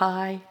of the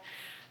pie.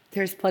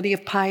 There's plenty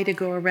of pie to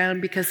go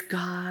around because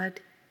God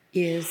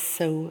is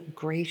so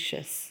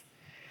gracious.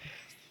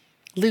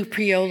 Lou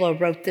Priolo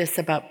wrote this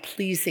about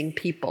pleasing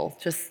people,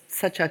 just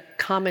such a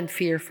common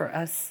fear for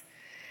us.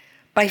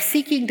 By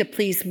seeking to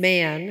please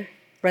man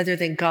rather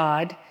than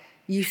God,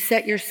 you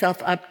set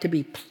yourself up to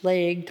be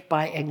plagued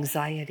by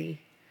anxiety.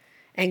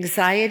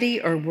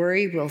 Anxiety or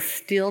worry will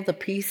steal the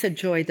peace and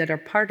joy that are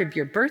part of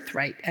your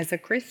birthright as a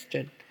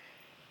Christian.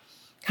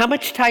 How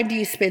much time do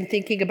you spend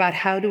thinking about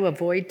how to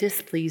avoid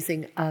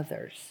displeasing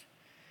others?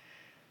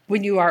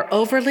 When you are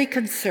overly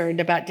concerned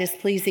about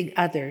displeasing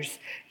others,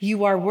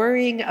 you are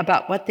worrying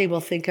about what they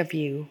will think of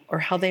you, or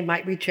how they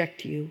might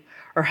reject you,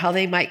 or how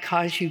they might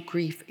cause you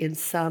grief in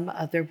some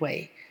other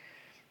way.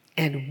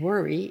 And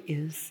worry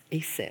is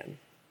a sin.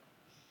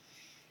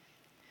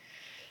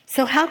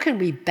 So how can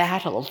we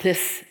battle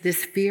this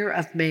fear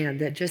of man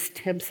that just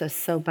tempts us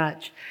so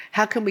much?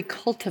 How can we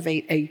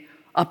cultivate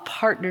a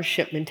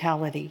partnership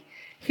mentality?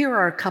 Here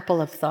are a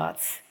couple of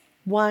thoughts.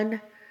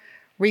 One,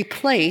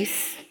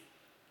 replace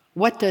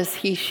what does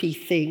he, she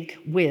think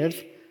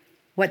with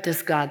what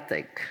does God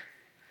think?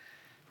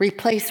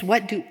 Replace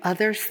what do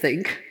others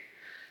think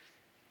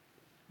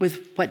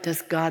with what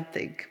does God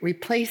think?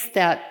 Replace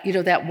that,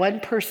 that one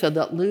person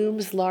that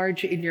looms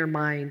large in your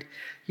mind.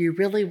 You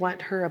really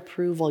want her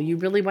approval. You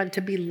really want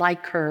to be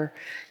like her.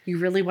 You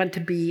really want to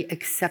be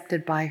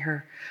accepted by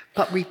her.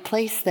 But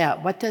replace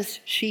that, what does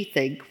she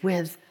think,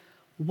 with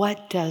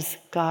what does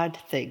God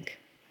think?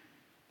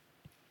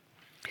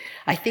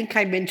 I think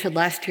I mentioned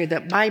last year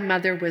that my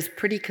mother was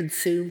pretty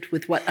consumed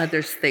with what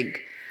others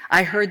think.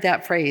 I heard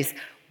that phrase,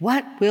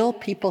 what will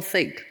people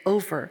think,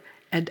 over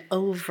and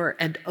over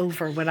and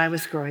over when I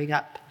was growing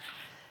up.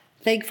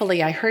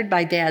 Thankfully, I heard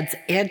my dad's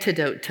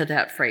antidote to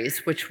that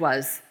phrase, which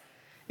was,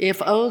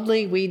 if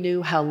only we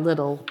knew how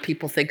little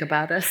people think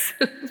about us.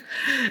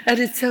 And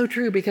it's so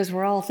true because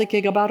we're all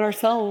thinking about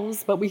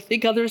ourselves, but we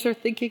think others are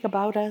thinking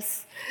about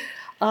us.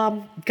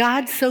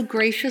 God so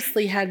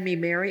graciously had me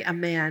marry a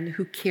man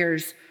who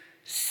cares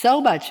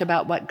so much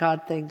about what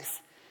God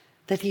thinks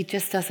that he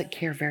just doesn't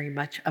care very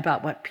much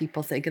about what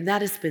people think. And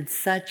that has been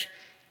such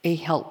a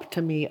help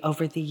to me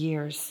over the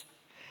years.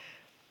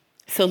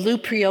 So Lou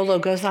Priolo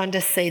goes on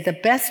to say, the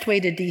best way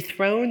to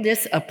dethrone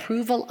this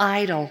approval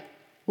idol,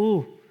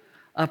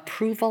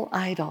 approval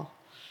idol,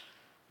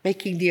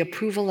 making the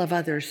approval of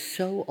others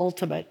so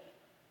ultimate,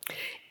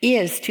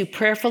 is to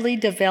prayerfully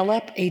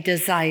develop a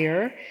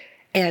desire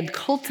and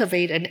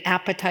cultivate an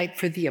appetite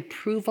for the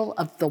approval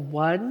of the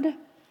one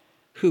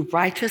who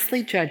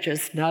righteously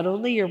judges not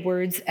only your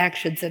words,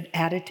 actions, and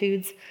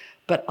attitudes,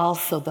 but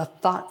also the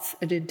thoughts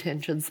and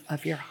intentions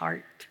of your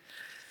heart.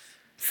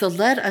 So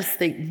let us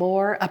think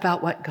more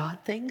about what God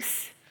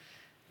thinks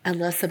and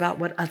less about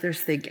what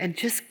others think, and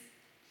just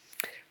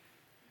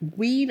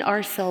wean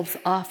ourselves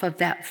off of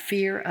that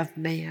fear of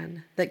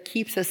man that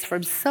keeps us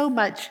from so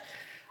much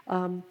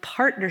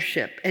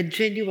partnership and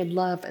genuine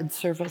love and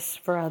service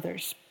for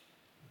others.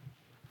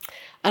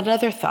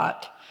 Another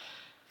thought,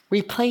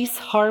 replace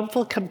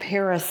harmful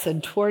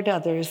comparison toward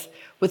others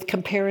with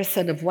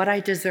comparison of what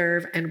I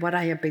deserve and what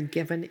I have been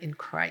given in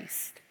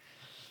Christ.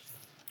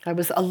 I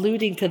was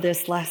alluding to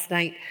this last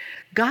night.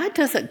 God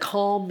doesn't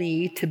call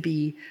me to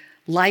be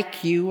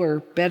like you or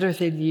better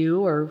than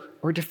you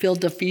or to feel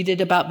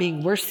defeated about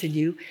being worse than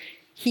you.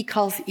 He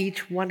calls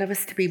each one of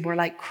us to be more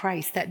like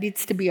Christ. That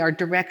needs to be our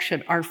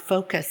direction, our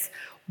focus,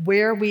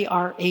 where we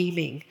are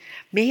aiming.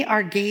 May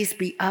our gaze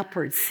be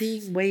upward,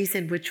 seeing ways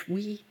in which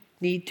we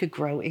need to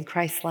grow in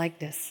Christ's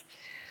likeness.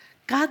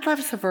 God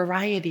loves a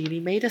variety, and he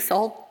made us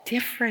all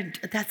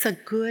different. That's a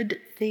good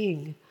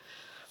thing.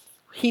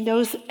 He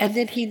knows, and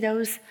then he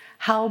knows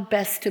how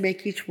best to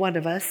make each one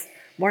of us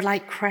more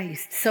like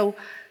Christ, so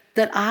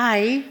that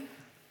I,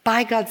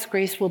 by God's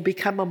grace, will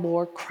become a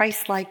more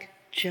Christ-like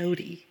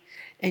Jody,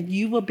 and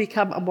you will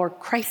become a more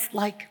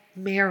Christ-like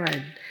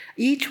Marin.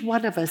 Each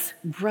one of us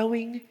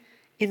growing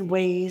in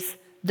ways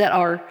that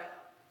are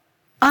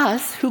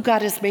us, who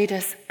God has made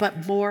us,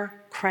 but more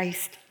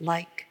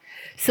Christ-like.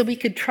 So we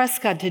could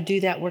trust God to do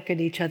that work in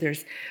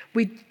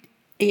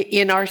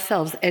in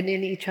ourselves and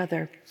in each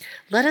other.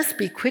 Let us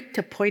be quick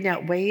to point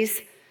out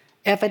ways,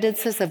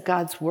 evidences of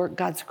God's work,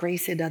 God's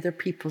grace in other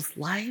people's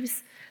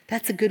lives.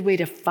 That's a good way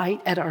to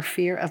fight at our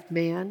fear of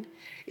man,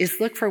 is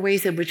look for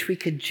ways in which we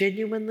could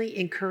genuinely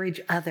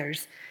encourage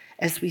others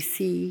as we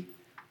see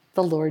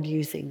the Lord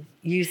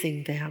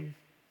using them.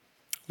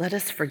 Let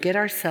us forget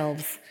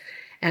ourselves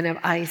and have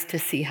eyes to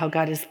see how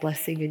God is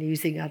blessing and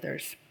using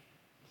others.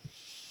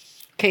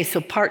 Okay,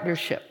 so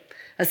partnership.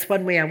 That's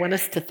one way I want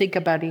us to think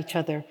about each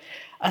other.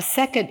 A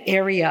second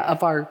area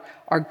of our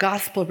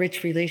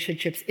gospel-rich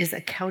relationships is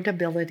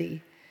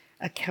accountability.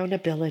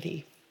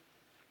 Accountability.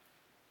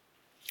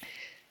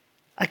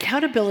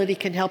 Accountability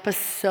can help us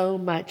so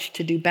much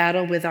to do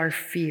battle with our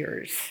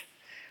fears.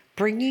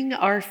 Bringing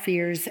our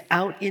fears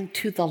out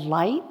into the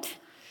light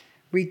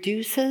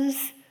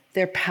reduces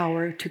their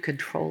power to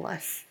control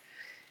us.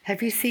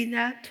 Have you seen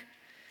that?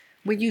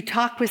 When you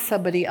talk with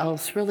somebody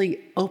else, really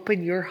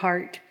open your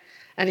heart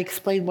and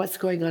explain what's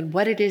going on,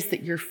 what it is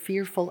that you're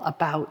fearful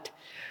about.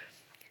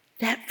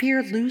 That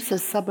fear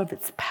loses some of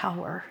its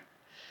power.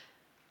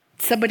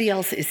 Somebody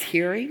else is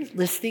hearing,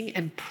 listening,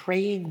 and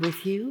praying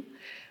with you,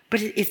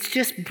 but it's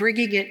just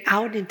bringing it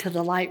out into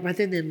the light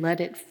rather than let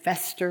it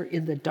fester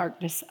in the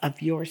darkness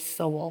of your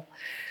soul.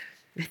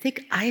 I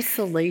think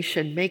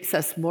isolation makes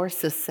us more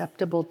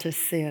susceptible to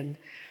sin.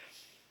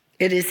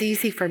 It is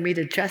easy for me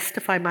to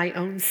justify my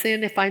own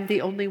sin if I'm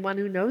the only one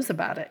who knows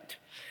about it.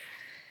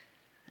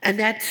 And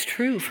that's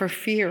true for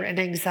fear and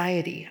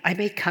anxiety. I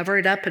may cover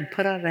it up and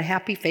put on a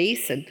happy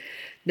face, and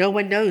no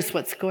one knows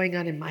what's going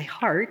on in my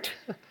heart.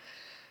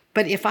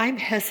 But if I'm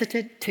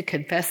hesitant to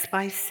confess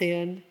my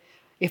sin,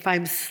 if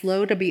I'm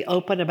slow to be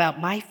open about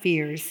my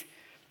fears,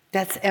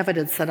 that's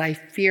evidence that I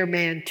fear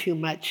man too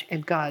much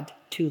and God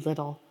too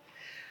little.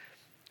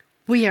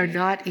 We are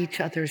not each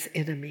other's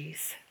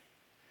enemies.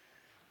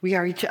 We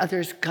are each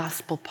other's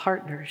gospel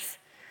partners.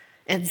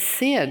 And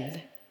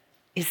sin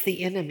is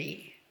the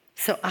enemy.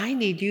 So I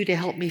need you to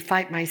help me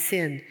fight my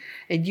sin,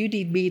 and you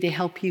need me to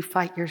help you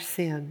fight your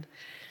sin.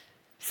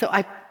 So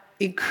I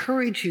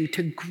encourage you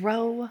to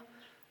grow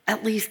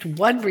at least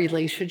one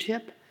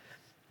relationship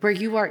where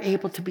you are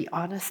able to be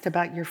honest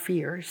about your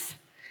fears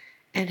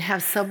and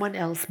have someone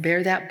else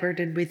bear that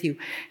burden with you.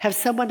 Have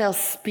someone else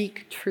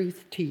speak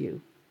truth to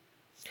you.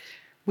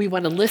 We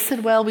want to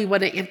listen well, we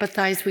want to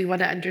empathize, we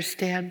want to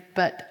understand,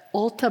 but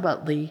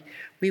ultimately,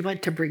 we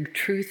want to bring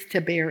truth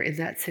to bear in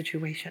that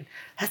situation.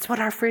 That's what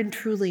our friend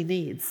truly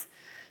needs.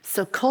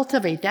 So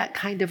cultivate that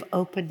kind of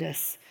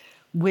openness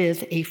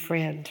with a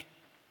friend.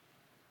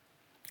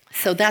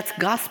 So that's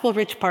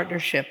gospel-rich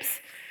partnerships,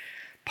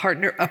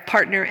 a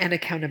partner and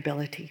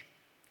accountability.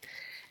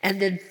 And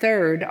then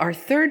third, our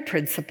third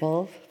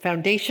principle,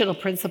 foundational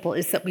principle,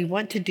 is that we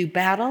want to do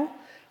battle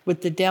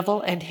with the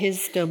devil and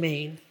his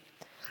domain.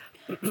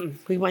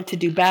 We want to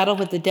do battle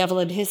with the devil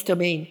and his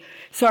domain.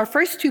 So our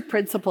first two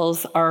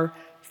principles are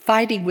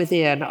fighting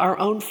within, our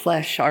own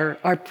flesh, our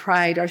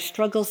pride, our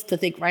struggles to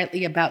think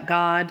rightly about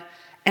God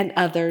and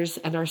others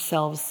and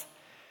ourselves.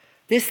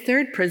 This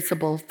third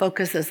principle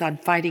focuses on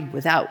fighting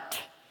without,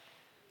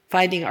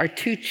 fighting our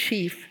two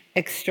chief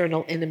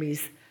external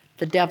enemies,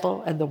 the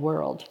devil and the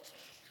world.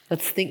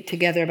 Let's think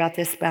together about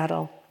this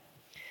battle.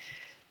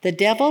 The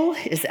devil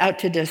is out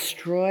to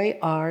destroy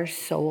our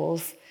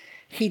souls.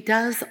 He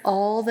does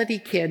all that he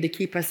can to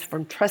keep us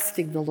from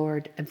trusting the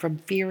Lord and from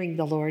fearing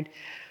the Lord.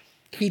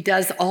 He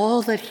does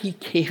all that he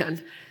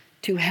can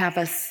to have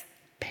us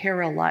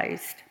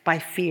paralyzed by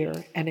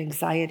fear and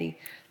anxiety.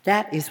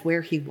 That is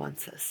where he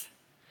wants us.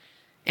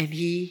 And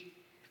he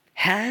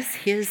has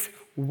his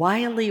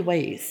wily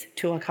ways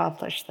to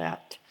accomplish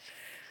that.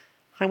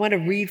 I want to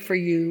read for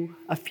you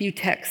a few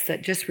texts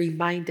that just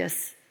remind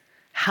us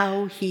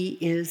how he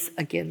is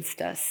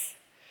against us.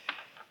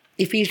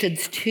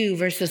 Ephesians 2,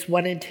 verses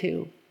 1 and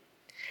 2.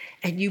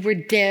 And you were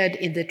dead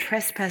in the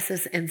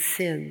trespasses and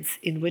sins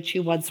in which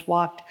you once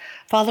walked,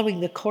 following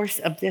the course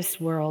of this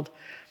world,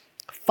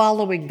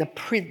 following the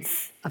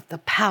prince of the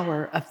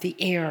power of the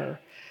air,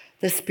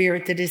 the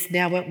spirit that is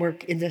now at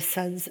work in the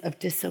sons of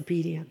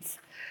disobedience.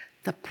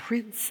 The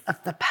prince of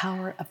the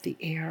power of the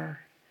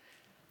air.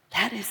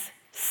 That is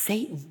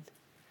Satan,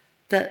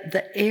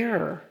 the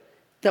air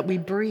that we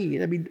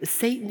breathe. I mean,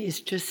 Satan is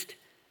just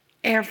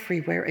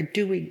everywhere and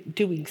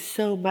doing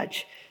so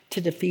much to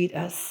defeat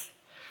us.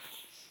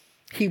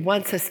 He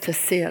wants us to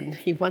sin.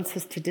 He wants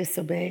us to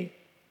disobey.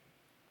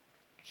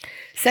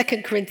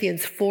 2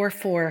 Corinthians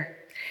 4:4.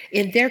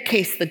 In their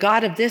case, the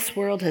God of this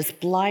world has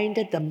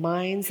blinded the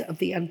minds of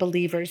the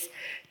unbelievers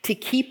to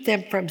keep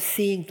them from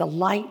seeing the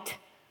light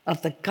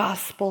of the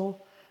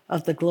gospel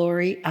of the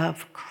glory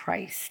of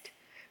Christ,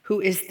 who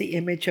is the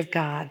image of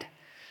God.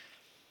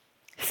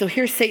 So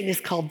here Satan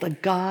is called the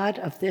God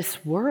of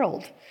this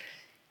world.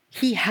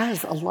 He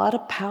has a lot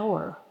of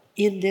power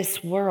in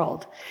this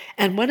world.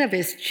 And one of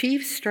his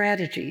chief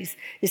strategies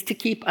is to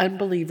keep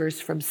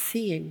unbelievers from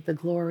seeing the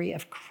glory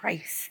of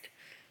Christ,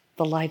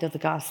 the light of the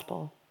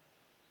gospel.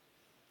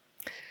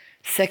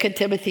 2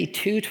 Timothy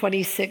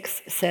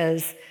 2:26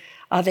 says,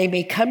 they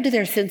may come to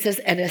their senses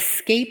and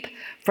escape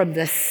from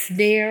the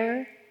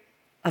snare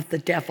of the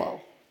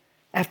devil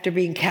after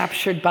being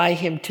captured by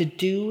him to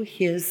do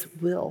his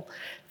will.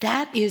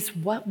 That is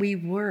what we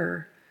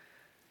were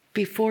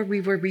before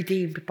we were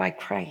redeemed by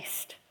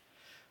Christ.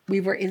 We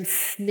were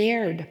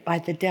ensnared by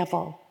the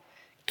devil,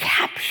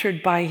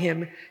 captured by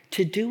him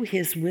to do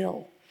his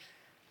will.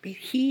 I mean,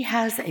 he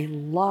has a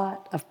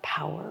lot of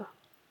power.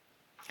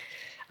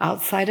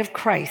 Outside of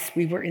Christ,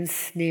 we were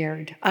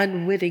ensnared,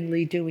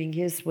 unwittingly doing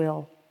his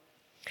will.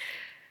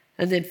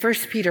 And then 1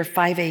 Peter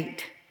 5:8,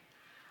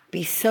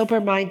 be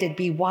sober-minded,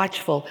 be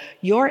watchful.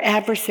 Your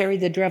adversary,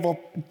 the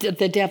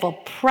devil,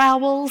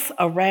 prowls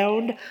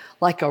around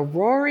like a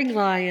roaring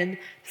lion,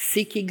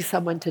 seeking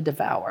someone to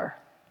devour.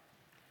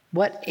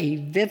 What a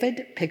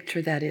vivid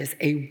picture that is,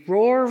 a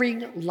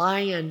roaring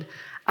lion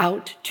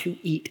out to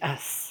eat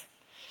us.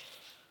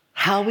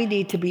 How we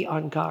need to be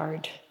on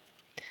guard.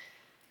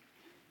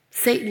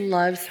 Satan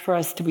loves for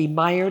us to be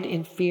mired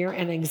in fear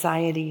and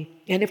anxiety.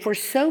 And if we're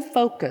so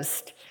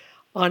focused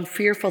on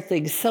fearful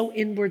things, so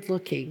inward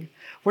looking,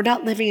 we're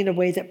not living in a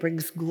way that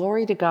brings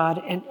glory to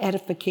God and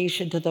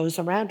edification to those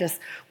around us.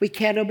 We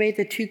can't obey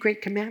the two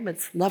great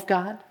commandments, love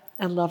God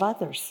and love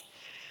others.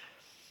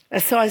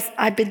 And so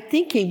I've been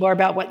thinking more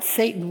about what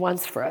Satan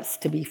wants for us,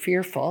 to be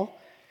fearful,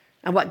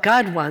 and what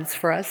God wants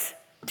for us,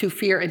 to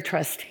fear and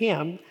trust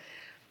him.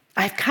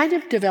 I've kind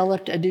of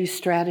developed a new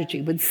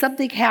strategy. When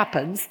something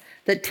happens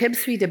that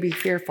tempts me to be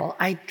fearful,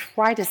 I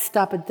try to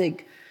stop and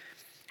think,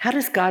 how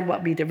does God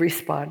want me to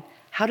respond?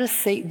 How does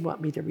Satan want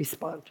me to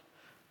respond?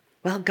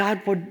 Well,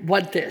 God would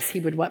want this.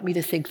 He would want me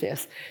to think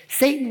this.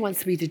 Satan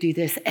wants me to do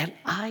this, and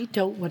I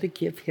don't want to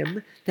give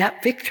him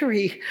that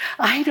victory.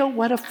 I don't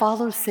want to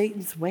follow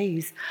Satan's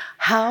ways.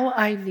 How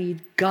I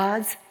need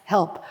God's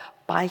help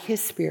by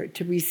his Spirit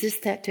to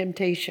resist that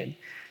temptation,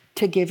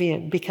 to give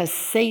in, because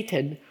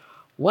Satan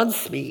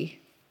wants me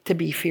to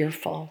be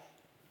fearful.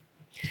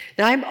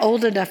 Now, I'm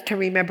old enough to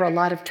remember a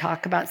lot of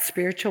talk about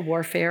spiritual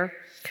warfare.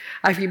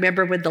 I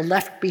remember when the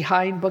Left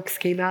Behind books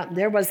came out, and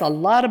there was a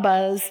lot of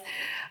buzz.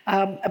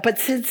 But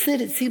since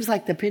then, it seems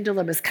like the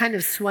pendulum has kind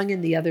of swung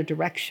in the other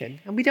direction.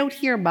 And we don't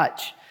hear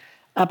much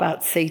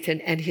about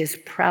Satan and his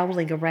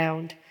prowling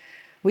around.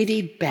 We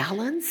need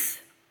balance.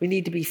 We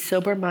need to be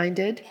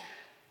sober-minded,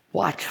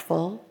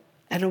 watchful,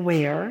 and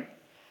aware,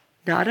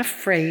 not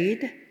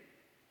afraid,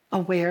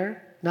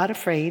 aware, not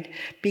afraid,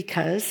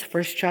 because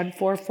 1 John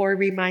 4:4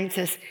 reminds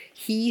us,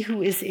 he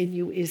who is in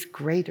you is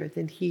greater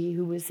than he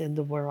who is in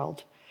the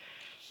world.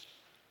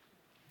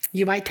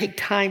 You might take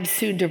time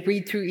soon to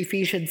read through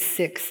Ephesians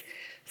 6,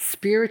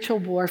 spiritual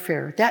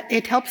warfare. That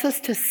it helps us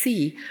to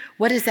see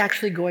what is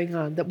actually going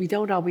on that we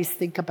don't always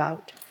think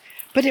about.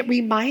 But it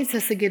reminds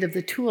us again of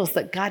the tools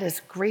that God has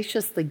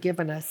graciously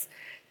given us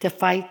to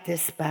fight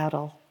this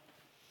battle.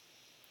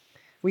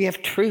 We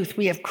have truth.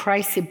 We have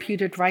Christ's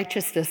imputed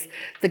righteousness,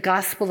 the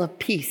gospel of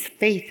peace,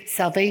 faith,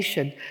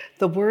 salvation,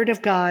 the word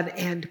of God,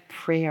 and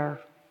prayer.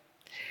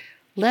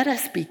 Let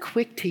us be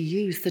quick to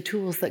use the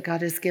tools that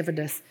God has given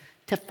us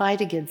to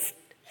fight against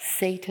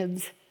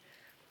Satan's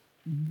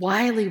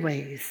wily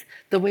ways,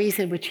 the ways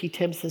in which he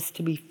tempts us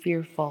to be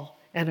fearful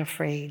and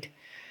afraid.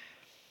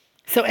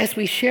 So as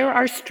we share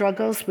our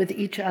struggles with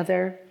each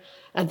other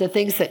and the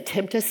things that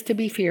tempt us to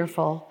be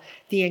fearful,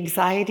 the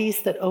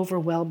anxieties that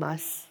overwhelm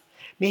us,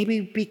 may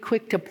we be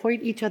quick to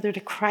point each other to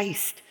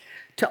Christ,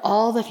 to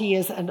all that he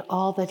is and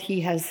all that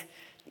he has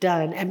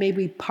done. And may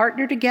we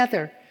partner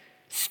together,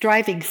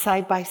 striving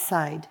side by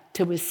side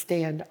to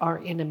withstand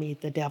our enemy,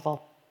 the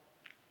devil.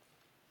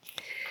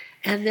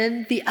 And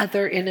then the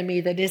other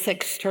enemy that is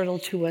external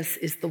to us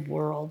is the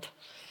world.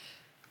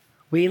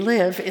 We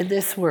live in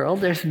this world.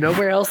 There's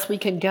nowhere else we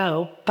can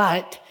go,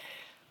 but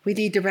we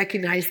need to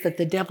recognize that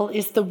the devil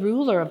is the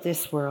ruler of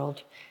this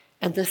world,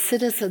 and the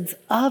citizens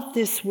of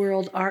this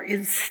world are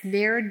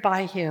ensnared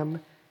by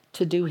him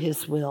to do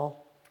his will.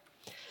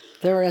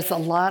 There is a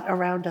lot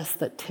around us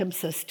that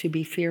tempts us to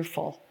be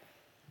fearful.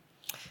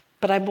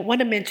 But I want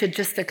to mention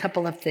just a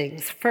couple of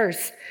things.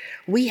 First,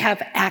 we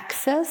have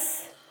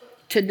access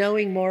to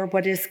knowing more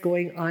what is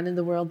going on in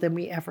the world than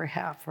we ever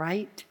have,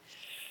 right?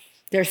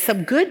 There's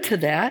some good to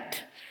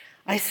that.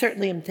 I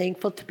certainly am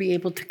thankful to be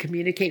able to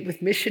communicate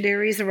with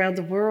missionaries around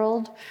the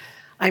world.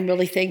 I'm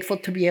really thankful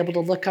to be able to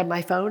look on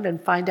my phone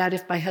and find out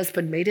if my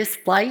husband made his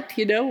flight,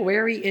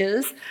 where he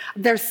is.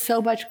 There's so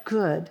much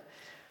good,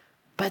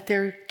 but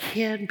there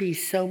can be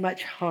so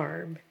much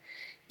harm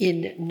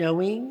in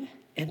knowing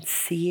and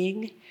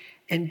seeing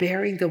and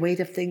bearing the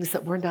weight of things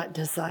that we're not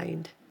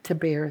designed to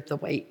bear the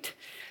weight.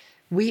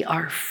 We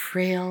are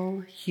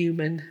frail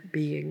human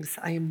beings.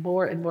 I am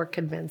more and more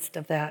convinced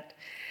of that.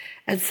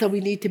 And so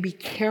we need to be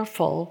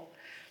careful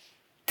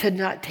to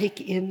not take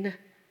in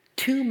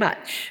too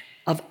much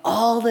of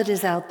all that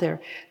is out there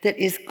that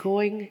is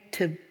going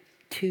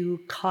to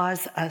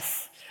cause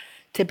us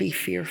to be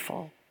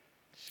fearful.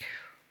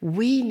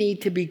 We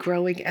need to be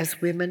growing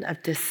as women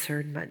of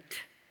discernment.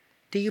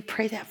 Do you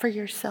pray that for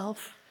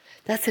yourself?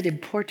 That's an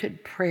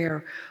important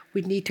prayer.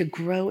 We need to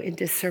grow in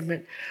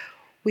discernment.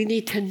 We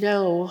need to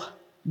know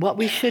what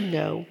we should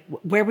know,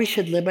 where we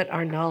should limit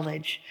our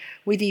knowledge.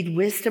 We need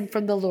wisdom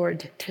from the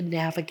Lord to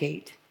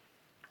navigate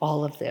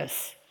all of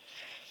this.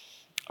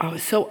 Oh,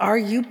 so are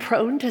you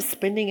prone to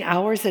spending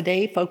hours a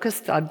day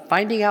focused on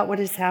finding out what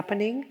is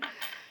happening?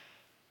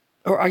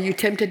 Or are you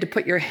tempted to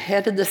put your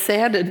head in the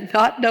sand and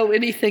not know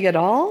anything at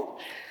all?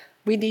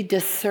 We need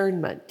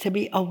discernment to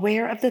be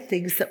aware of the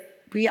things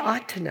that we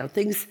ought to know,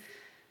 things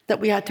that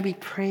we ought to be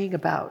praying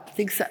about,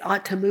 things that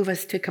ought to move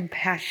us to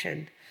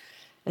compassion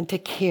and to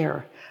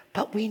care.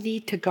 But we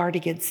need to guard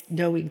against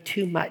knowing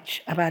too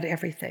much about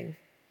everything.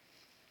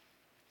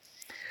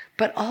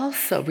 But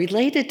also,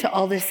 related to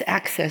all this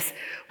access,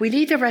 we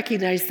need to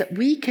recognize that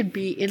we can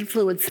be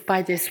influenced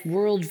by this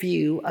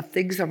worldview of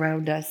things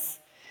around us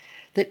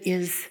that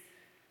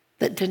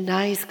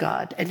denies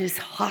God and is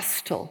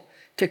hostile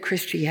to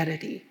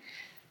Christianity.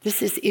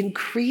 This is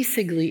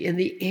increasingly in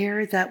the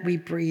air that we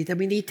breathe, and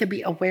we need to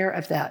be aware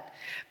of that.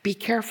 Be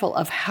careful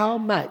of how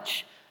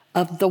much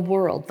of the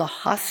world, the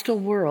hostile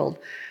world,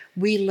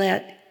 we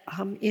let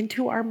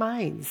into our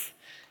minds,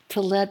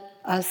 to let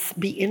us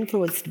be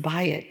influenced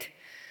by it.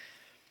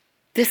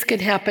 This can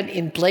happen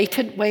in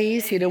blatant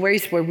ways,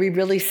 ways where we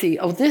really see,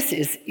 oh, this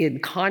is in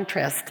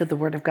contrast to the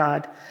Word of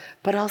God,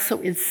 but also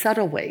in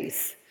subtle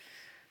ways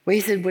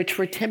in which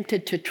we're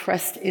tempted to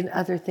trust in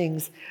other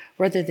things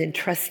rather than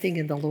trusting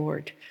in the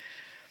Lord.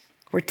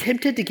 We're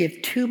tempted to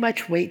give too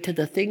much weight to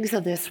the things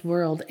of this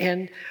world,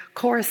 and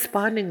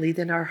correspondingly,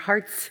 then our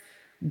hearts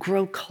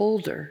grow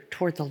colder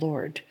toward the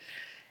Lord.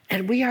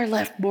 And we are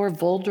left more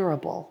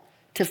vulnerable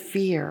to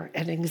fear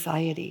and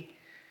anxiety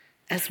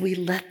as we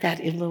let that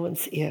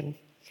influence in.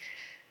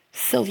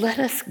 So let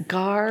us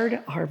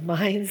guard our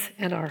minds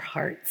and our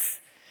hearts.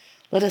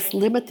 Let us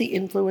limit the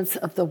influence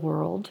of the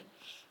world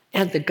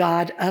and the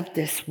God of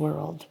this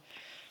world.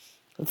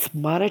 Let's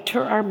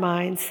monitor our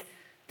minds.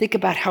 Think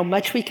about how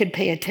much we can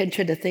pay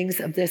attention to things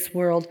of this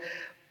world,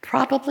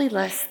 probably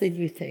less than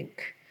you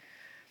think.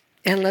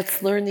 And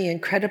let's learn the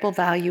incredible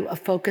value of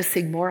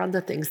focusing more on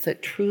the things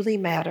that truly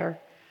matter,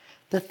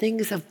 the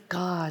things of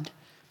God,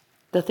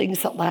 the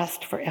things that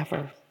last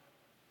forever.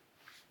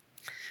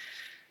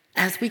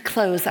 As we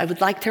close, I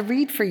would like to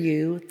read for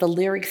you the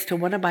lyrics to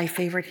one of my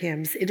favorite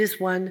hymns. It is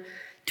one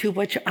to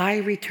which I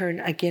return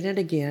again and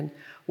again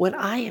when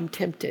I am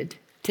tempted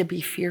to be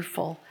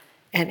fearful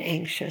and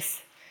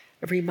anxious.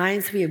 It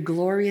reminds me of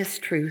glorious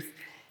truth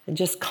and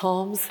just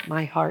calms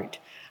my heart.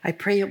 I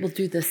pray it will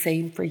do the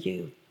same for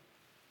you.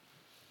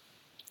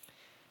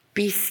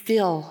 Be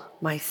still,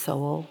 my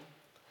soul.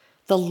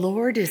 The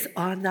Lord is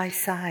on thy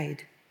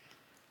side.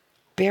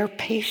 Bear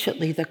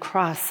patiently the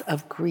cross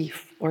of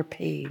grief or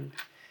pain.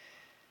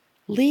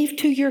 Leave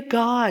to your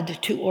God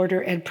to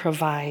order and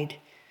provide.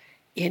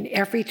 In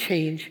every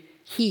change,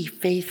 he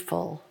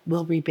faithful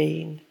will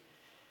remain.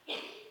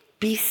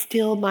 Be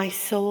still, my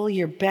soul,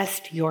 your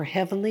best, your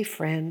heavenly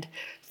friend,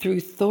 through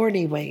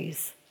thorny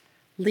ways,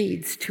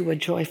 leads to a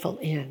joyful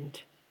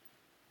end.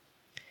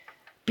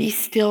 Be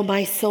still,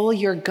 my soul,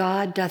 your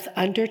God doth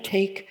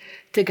undertake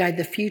to guide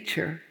the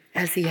future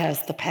as he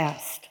has the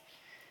past.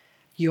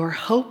 Your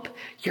hope,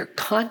 your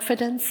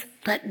confidence,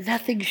 let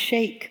nothing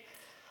shake.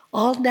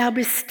 All now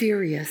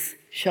mysterious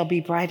shall be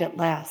bright at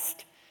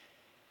last.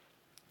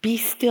 Be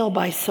still,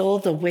 my soul,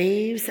 the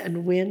waves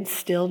and winds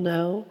still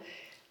know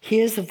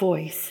his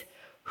voice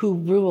who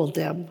ruled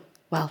them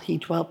while he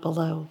dwelt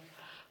below.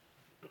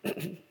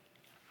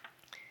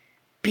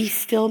 Be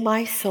still,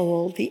 my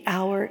soul, the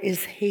hour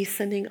is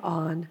hastening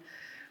on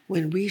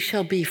when we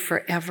shall be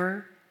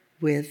forever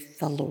with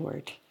the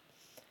Lord.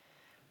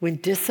 When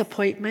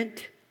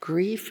disappointment,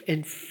 grief,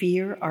 and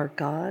fear are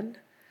gone,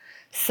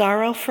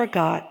 sorrow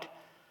forgot,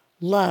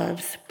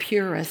 love's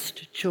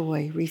purest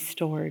joy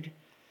restored.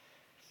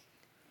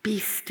 Be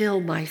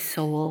still, my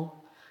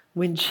soul,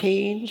 when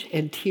change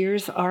and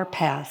tears are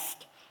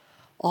past,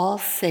 all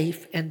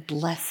safe and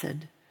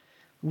blessed,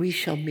 we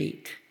shall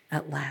meet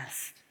at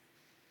last.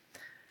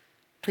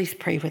 Please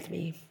pray with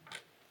me.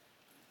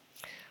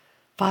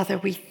 Father,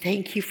 we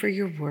thank you for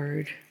your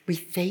word. We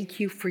thank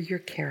you for your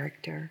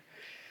character.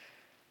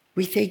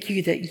 We thank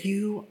you that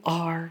you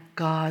are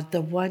God,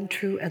 the one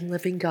true and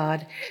living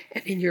God,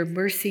 and in your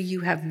mercy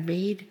you have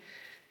made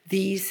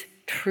these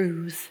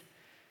truths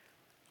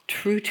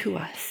true to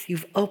us.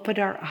 You've opened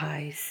our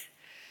eyes.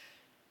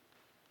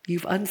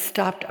 You've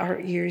unstopped our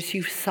ears.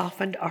 You've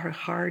softened our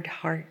hard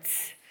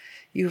hearts.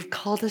 You have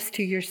called us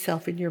to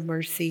yourself in your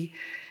mercy.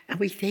 And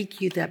we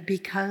thank you that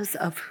because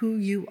of who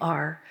you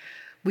are,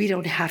 we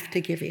don't have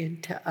to give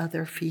in to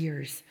other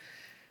fears.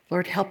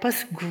 Lord, help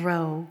us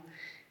grow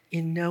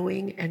in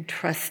knowing and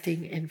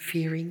trusting and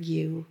fearing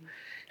you.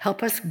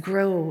 Help us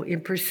grow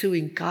in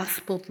pursuing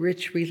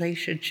gospel-rich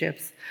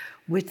relationships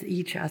with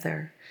each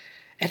other.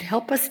 and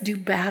help us do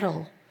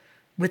battle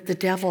with the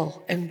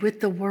devil and with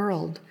the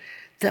world,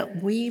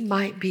 that we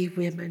might be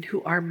women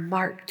who are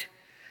marked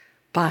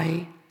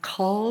by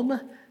calm,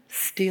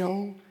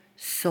 still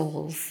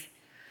souls,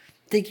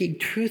 thinking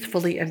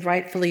truthfully and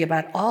rightfully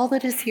about all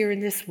that is here in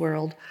this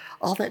world,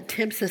 all that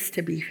tempts us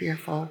to be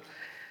fearful,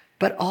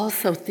 but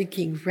also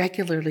thinking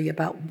regularly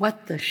about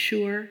what the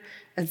sure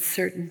and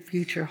certain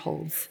future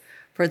holds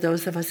for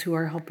those of us who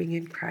are hoping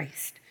in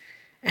Christ.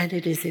 And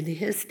it is in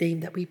his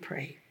name that we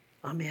pray.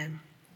 Amen.